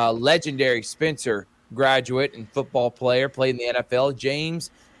 Legendary Spencer graduate and football player, played in the NFL.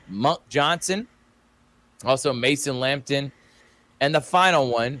 James Monk Johnson. Also Mason Lampton. And the final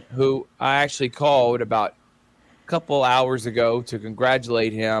one, who I actually called about a couple hours ago to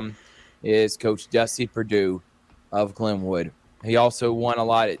congratulate him, is Coach Dusty Perdue of Glenwood. He also won a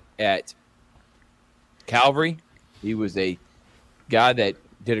lot at Calvary. He was a guy that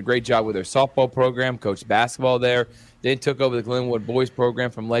did a great job with their softball program, coached basketball there, then took over the Glenwood boys program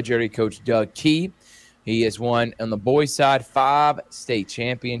from legendary Coach Doug Key. He has won on the boys' side 5 state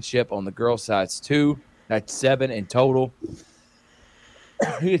championship, on the girls' side 2. That's 7 in total.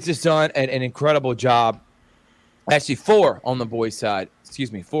 He's just done an incredible job. Actually, 4 on the boys' side.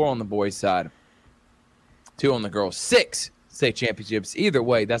 4 on the boys' side. 2 on the girls' 6 state championships. Either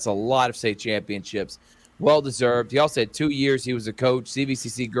way, that's a lot of state championships. Well-deserved. He also had 2 years he was a coach,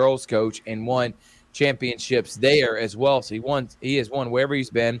 CVCC girls coach, and won championships there as well. So he has won wherever he's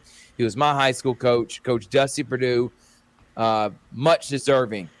been. He was my high school coach, Coach Dusty Perdue. Much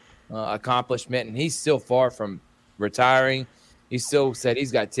deserving accomplishment, and he's still far from retiring. He still said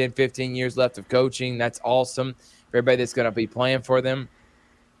he's got 10, 15 years left of coaching. That's awesome for everybody that's going to be playing for them.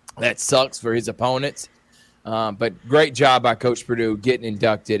 That sucks for his opponents. But great job by Coach Perdue getting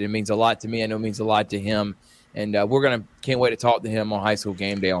inducted. It means a lot to me. I know it means a lot to him. And can't wait to talk to him on high school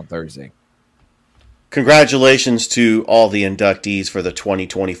game day on Thursday. Congratulations to all the inductees for the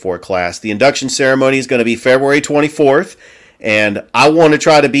 2024 class. The induction ceremony is going to be February 24th, and I want to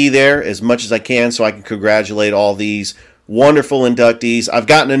try to be there as much as I can so I can congratulate all these wonderful inductees. I've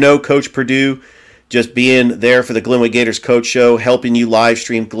gotten to know Coach Perdue just being there for the Glenwood Gators Coach Show, helping you live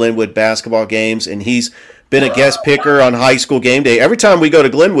stream Glenwood basketball games, and he's been a guest picker on high school game day. Every time we go to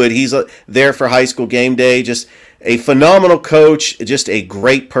Glenwood, he's there for high school game day. Just a phenomenal coach, just a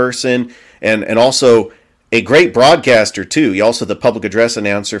great person, and also a great broadcaster, too. He's also the public address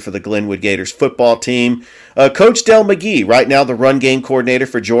announcer for the Glenwood Gators football team. Coach Del McGee, right now the run game coordinator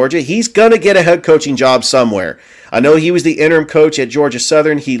for Georgia. He's going to get a head coaching job somewhere. I know he was the interim coach at Georgia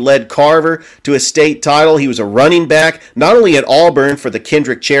Southern. He led Carver to a state title. He was a running back, not only at Auburn for the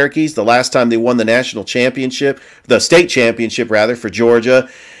Kendrick Cherokees, the last time they won the national championship, the state championship, rather, for Georgia.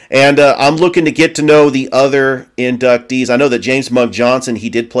 And I'm looking to get to know the other inductees. I know that James Monk Johnson, he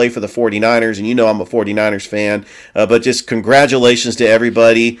did play for the 49ers, and you know I'm a 49ers fan. But just congratulations to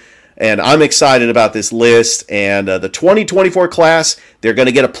everybody. And I'm excited about this list. And the 2024 class, they're going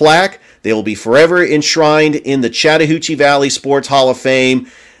to get a plaque. They will be forever enshrined in the Chattahoochee Valley Sports Hall of Fame.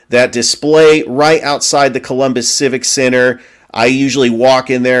 That display right outside the Columbus Civic Center. I usually walk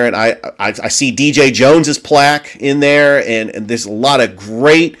in there and I see DJ Jones's plaque in there, and there's a lot of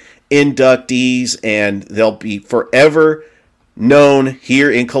great inductees, and they'll be forever known here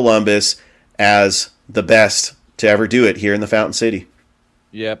in Columbus as the best to ever do it here in the Fountain City.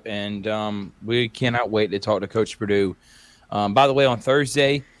 Yep, and we cannot wait to talk to Coach Perdue. By the way, on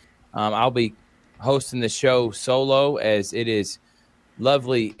Thursday, I'll be hosting the show solo, as it is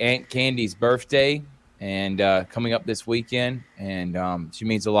lovely Aunt Candy's birthday. and coming up this weekend. And she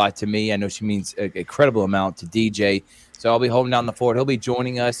means a lot to me. I know she means an incredible amount to DJ. So I'll be holding down the fort. He'll be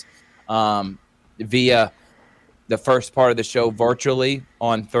joining us via the first part of the show virtually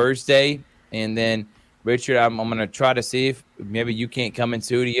on Thursday. And then, Richard, I'm going to try to see if maybe you can't come in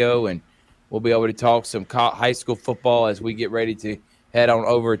studio, and we'll be able to talk some high school football as we get ready to head on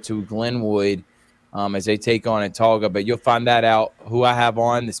over to Glenwood as they take on Autauga. But you'll find that out who I have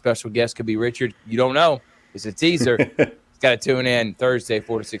on. The special guest could be Richard. You don't know. It's a teaser. It's got to tune in Thursday,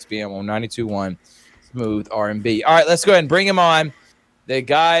 4 to 6 p.m. on 92.1 Smooth R&B. All right, let's go ahead and bring him on. The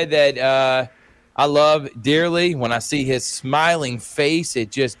guy that I love dearly. When I see his smiling face, it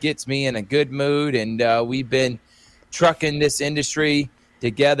just gets me in a good mood. And we've been trucking this industry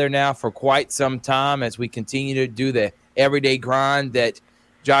together now for quite some time as we continue to do the everyday grind that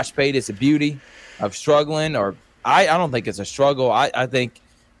Josh paid is a beauty of struggling. Or I don't think it's a struggle. I think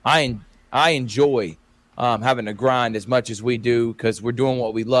I enjoy having to grind as much as we do because we're doing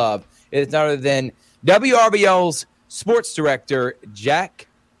what we love. It's none other than WRBL's sports director, Jack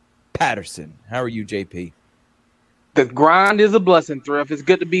Patterson. How are you, JP? The grind is a blessing, Thrift. It's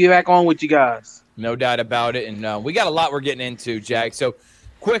good to be back on with you guys. No doubt about it. And we got a lot we're getting into, Jack. So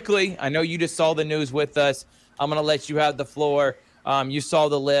quickly, I know you just saw the news with us. I'm going to let you have the floor. You saw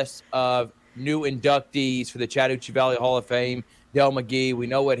the list of new inductees for the Chattahoochee Valley Hall of Fame. Del McGee, we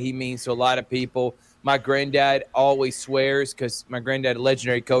know what he means to a lot of people. My granddad always swears, because my granddad, a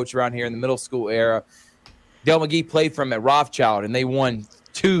legendary coach around here in the middle school era. Del McGee played for him at Rothschild, and they won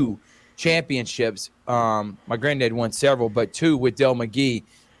 2 championships. My granddad won several, but 2 with Del McGee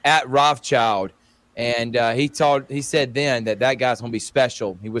at Rothschild. And he said then that guy's going to be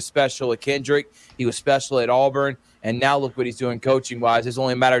special. He was special at Kendrick. He was special at Auburn. And now look what he's doing coaching-wise. It's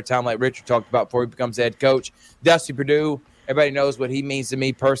only a matter of time, like Richard talked about, before he becomes head coach. Dusty Perdue, everybody knows what he means to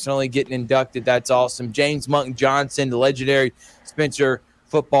me personally, getting inducted. That's awesome. James Monk Johnson, the legendary Spencer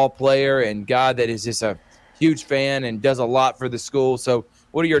football player and guy that is just a huge fan and does a lot for the school. So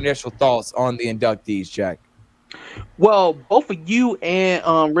what are your initial thoughts on the inductees, Jack? Well, both of you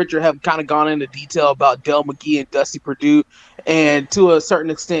and Richard have kind of gone into detail about Del McGee and Dusty Perdue, and to a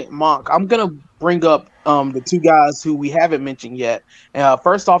certain extent, Monk. I'm going to bring up the 2 guys who we haven't mentioned yet.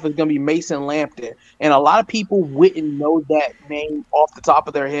 First off is going to be Mason Lampton, and a lot of people wouldn't know that name off the top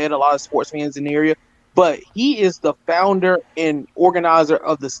of their head, a lot of sports fans in the area, but he is the founder and organizer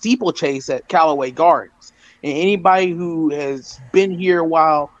of the steeplechase at Callaway Gardens. And anybody who has been here a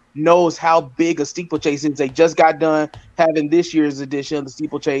while knows how big a steeplechase is. They just got done having this year's edition of the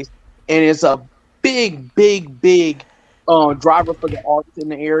steeplechase, and it's a big driver for the arts in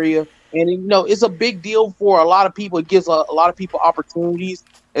the area. And it's a big deal for a lot of people. It gives a lot of people opportunities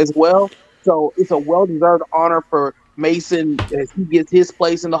as well. So it's a well-deserved honor for Mason as he gets his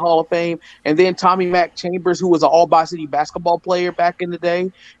place in the Hall of Fame. And then Tommy Mack Chambers, who was an All-Bi-City basketball player back in the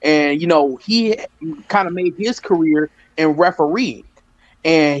day, and he kind of made his career in refereeing.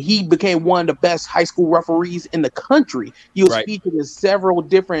 And he became one of the best high school referees in the country. He was featured in several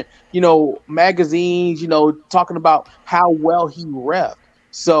different, magazines, talking about how well he reffed.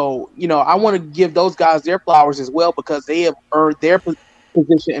 So, I want to give those guys their flowers as well, because they have earned their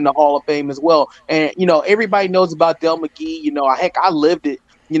position in the Hall of Fame as well. And, everybody knows about Del McGee. Heck, I lived it.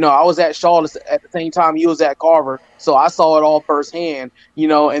 I was at Shaw at the same time he was at Carver. So I saw it all firsthand,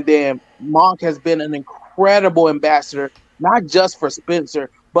 and then Monk has been an incredible ambassador, not just for Spencer,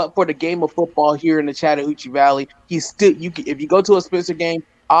 but for the game of football here in the Chattahoochee Valley. He's still, if you go to a Spencer game,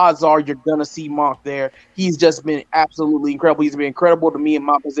 odds are you're going to see Monk there. He's just been absolutely incredible. He's been incredible to me in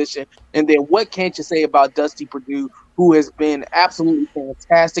my position. And then what can't you say about Dusty Perdue, who has been absolutely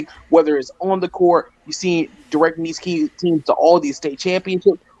fantastic, whether it's on the court, you see directing these key teams to all these state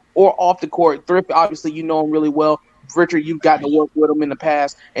championships, or off the court. Thrift, obviously, you know him really well. Richard, you've gotten to work with him in the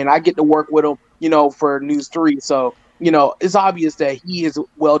past, and I get to work with him, for News 3. So, it's obvious that he is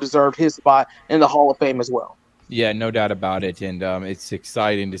well-deserved his spot in the Hall of Fame as well. Yeah, no doubt about it. And it's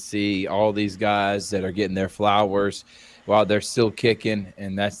exciting to see all these guys that are getting their flowers while they're still kicking.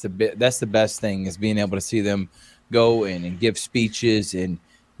 And that's the best thing, is being able to see them go and give speeches, and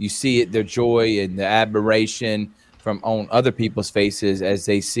you see it, their joy and the admiration on other people's faces as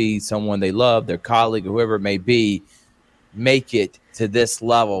they see someone they love, their colleague, whoever it may be, make it to this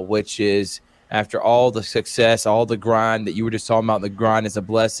level, which is, after all the success, all the grind that you were just talking about, the grind is a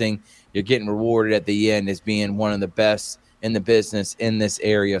blessing. You're getting rewarded at the end as being one of the best in the business in this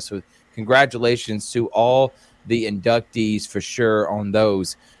area. So congratulations to all the inductees for sure on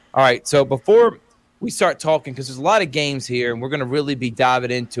those. All right, so before we start talking, because there's a lot of games here, and we're going to really be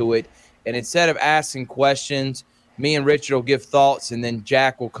diving into it, and instead of asking questions, me and Richard will give thoughts, and then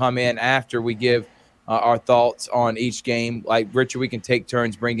Jack will come in after we give our thoughts on each game. Like Richard, we can take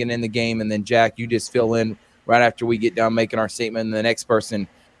turns bringing in the game, and then Jack, you just fill in right after we get done making our statement, and the next person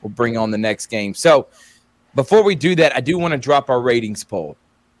will bring on the next game. So before we do that, I do want to drop our ratings poll,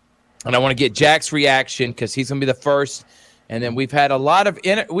 and I want to get Jack's reaction because he's going to be the first. And then we've had a lot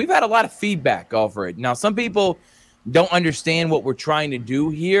of feedback over it. Now, some people don't understand what we're trying to do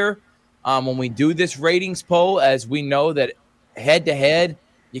here when we do this ratings poll, as we know that head-to-head,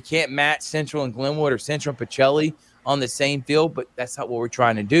 you can't match Central and Glenwood or Central and Pacelli on the same field, but that's not what we're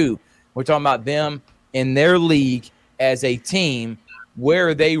trying to do. We're talking about them in their league as a team,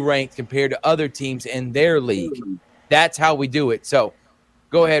 where they rank compared to other teams in their league. That's how we do it. So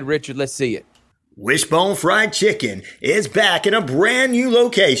go ahead, Richard. Let's see it. Wishbone Fried Chicken is back in a brand new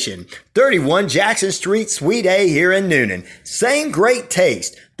location, 31 Jackson Street, Suite A here in Noonan. Same great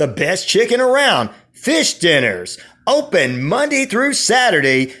taste, the best chicken around, fish dinners, open Monday through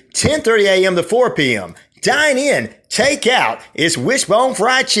Saturday, 10:30 a.m. to 4 p.m. Dine in, take out. It's Wishbone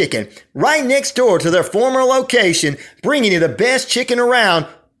Fried Chicken, right next door to their former location, bringing you the best chicken around.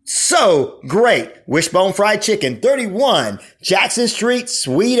 So great. Wishbone Fried Chicken, 31 Jackson Street,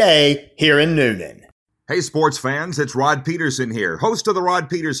 Suite A, here in Noonan. Hey, sports fans, it's Rod Peterson here, host of The Rod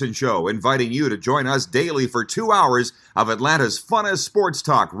Peterson Show, inviting you to join us daily for 2 hours of Atlanta's funnest sports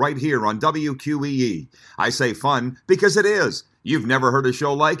talk right here on WQEE. I say fun because it is. You've never heard a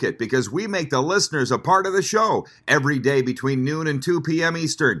show like it because we make the listeners a part of the show every day between noon and 2 p.m.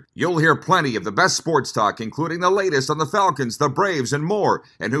 Eastern. You'll hear plenty of the best sports talk, including the latest on the Falcons, the Braves, and more.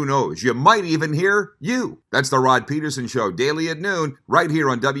 And who knows, you might even hear you. That's the Rod Peterson Show, daily at noon, right here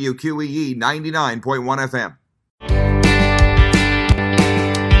on WQEE 99.1 FM.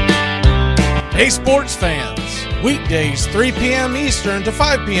 Hey, sports fans. Weekdays, 3 p.m. Eastern to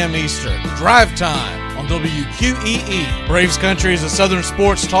 5 p.m. Eastern. Drive time on WQEE. Braves Country is a Southern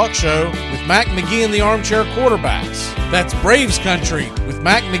sports talk show with Mac McGee and the Armchair Quarterbacks. That's Braves Country with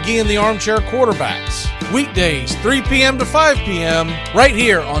Mac McGee and the Armchair Quarterbacks. Weekdays, 3 p.m. to 5 p.m. right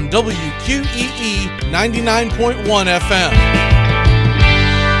here on WQEE 99.1 FM.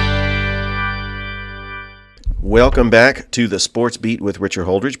 Welcome back to the Sports Beat with Richard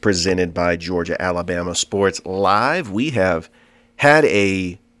Holdridge, presented by Georgia Alabama Sports Live. We have had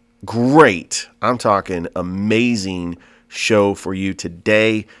a great, I'm talking amazing show for you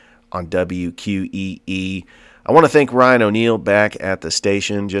today on WQEE. I want to thank Ryan O'Neill back at the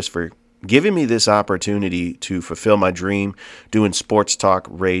station just for giving me this opportunity to fulfill my dream doing sports talk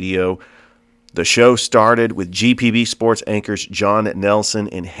radio. The show started with GPB sports anchors John Nelson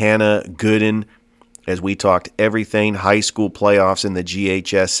and Hannah Gooden as we talked everything high school playoffs in the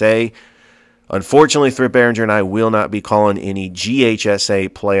GHSA. Unfortunately, Thrift Behringer and I will not be calling any GHSA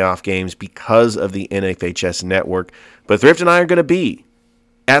playoff games because of the NFHS network. But Thrift and I are going to be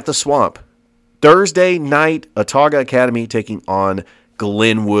at the Swamp Thursday night, Autauga Academy taking on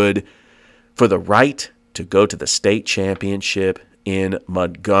Glenwood for the right to go to the state championship in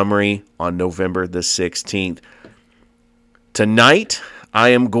Montgomery on November the 16th. Tonight, I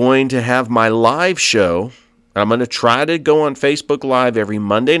am going to have my live show. I'm going to try to go on Facebook Live every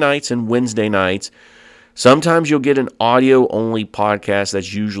Monday nights and Wednesday nights. Sometimes you'll get an audio-only podcast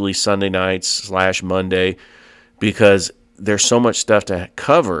that's usually Sunday nights / Monday because there's so much stuff to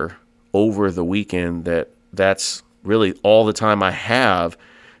cover over the weekend that's really all the time I have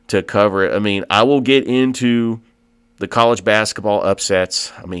to cover it. I mean, I will get into the college basketball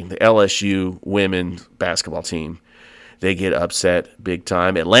upsets. I mean, the LSU women's basketball team, they get upset big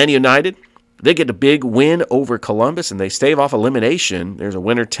time. Atlanta United, they get a big win over Columbus, and they stave off elimination. There's a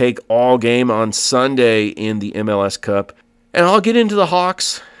winner-take-all game on Sunday in the MLS Cup. And I'll get into the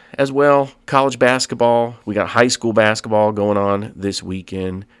Hawks as well, college basketball. We got high school basketball going on this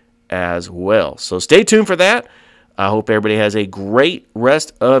weekend as well. So stay tuned for that. I hope everybody has a great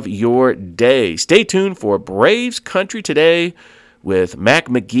rest of your day. Stay tuned for Braves Country today with Mac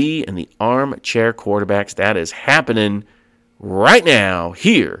McGee and the Armchair Quarterbacks. That is happening right now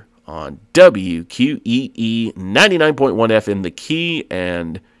here on WQEE 99.1 FM, The Key,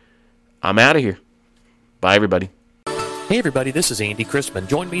 and I'm out of here. Bye, everybody. Hey everybody, this is Andy Crispin.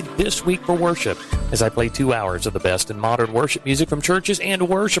 Join me this week for worship as I play 2 hours of the best in modern worship music from churches and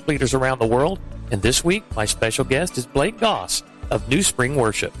worship leaders around the world. And this week, my special guest is Blake Goss of New Spring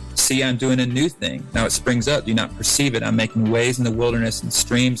Worship. See, I'm doing a new thing. Now it springs up. Do you not perceive it? I'm making ways in the wilderness and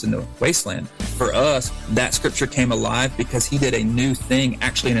streams in the wasteland. For us, that scripture came alive because he did a new thing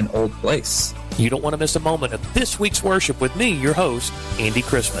actually in an old place. You don't want to miss a moment of this week's worship with me, your host, Andy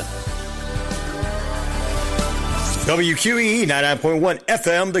Crispin. WQEE 99.1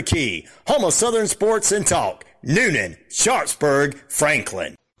 FM, The Key, home of Southern sports and talk. Noonan, Sharpsburg,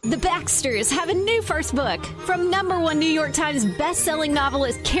 Franklin. The Baxters have a new first book. From #1 New York Times best-selling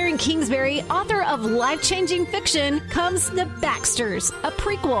novelist Karen Kingsbury, author of life-changing fiction, comes The Baxters, a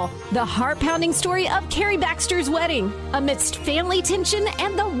prequel, the heart-pounding story of Carrie Baxter's wedding. Amidst family tension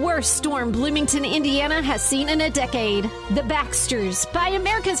and the worst storm Bloomington, Indiana has seen in a decade. The Baxters, by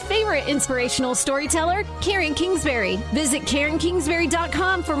America's favorite inspirational storyteller, Karen Kingsbury. Visit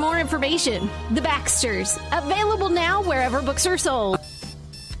KarenKingsbury.com for more information. The Baxters, available now wherever books are sold.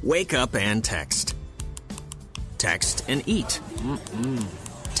 Wake up and text. Text and eat.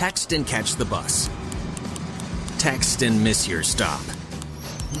 Text and catch the bus. Text and miss your stop.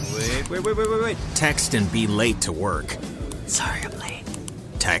 Wait. Text and be late to work. Sorry, I'm late.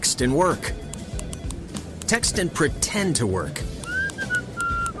 Text and work. Text and pretend to work.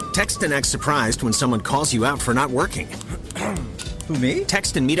 Text and act surprised when someone calls you out for not working. Who, me?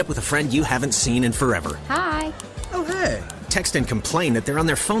 Text and meet up with a friend you haven't seen in forever. Hi. Oh, hey. Text and complain that they're on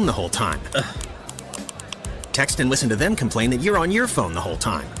their phone the whole time. Text and listen to them complain that you're on your phone the whole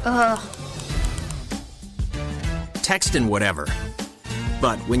time. Text and whatever.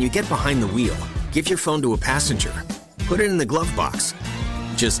 But when you get behind the wheel, give your phone to a passenger. Put it in the glove box.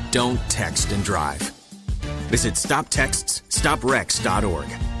 Just don't text and drive. Visit StopTextsStopWrecks.org.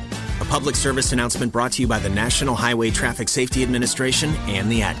 A public service announcement brought to you by the National Highway Traffic Safety Administration and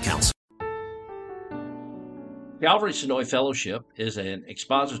the Ad Council. Calvary Sonoy Fellowship is an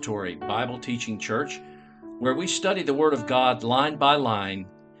expository Bible teaching church where we study the Word of God line by line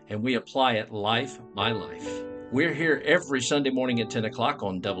and we apply it life by life. We're here every Sunday morning at 10 o'clock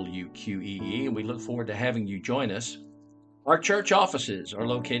on WQEE, and we look forward to having you join us. Our church offices are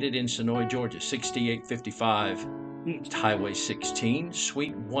located in Sonoy, Georgia, 6855 East Highway 16,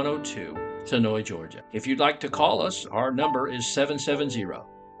 Suite 102, Sonoy, Georgia. If you'd like to call us, our number is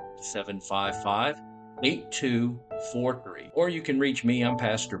 770-755-8243. Or you can reach me, I'm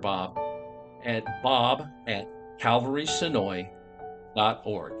Pastor Bob, at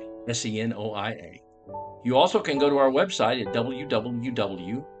bob@calvarysonoy.org, SENOIA. You also can go to our website at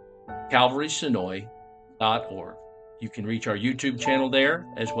www.calvarysonoy.org. You can reach our YouTube channel there,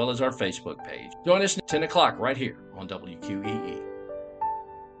 as well as our Facebook page. Join us at 10 o'clock right here on WQEE.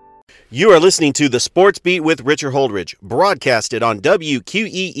 You are listening to The Sports Beat with Richard Holdridge, broadcasted on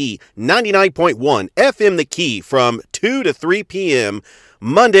WQEE 99.1 FM The Key from 2 to 3 p.m.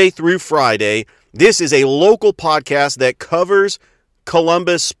 Monday through Friday. This is a local podcast that covers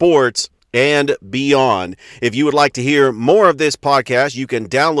Columbus sports and beyond. If you would like to hear more of this podcast, you can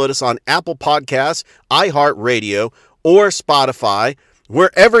download us on Apple Podcasts, iHeartRadio, or Spotify,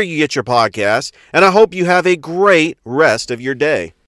 wherever you get your podcasts. And I hope you have a great rest of your day.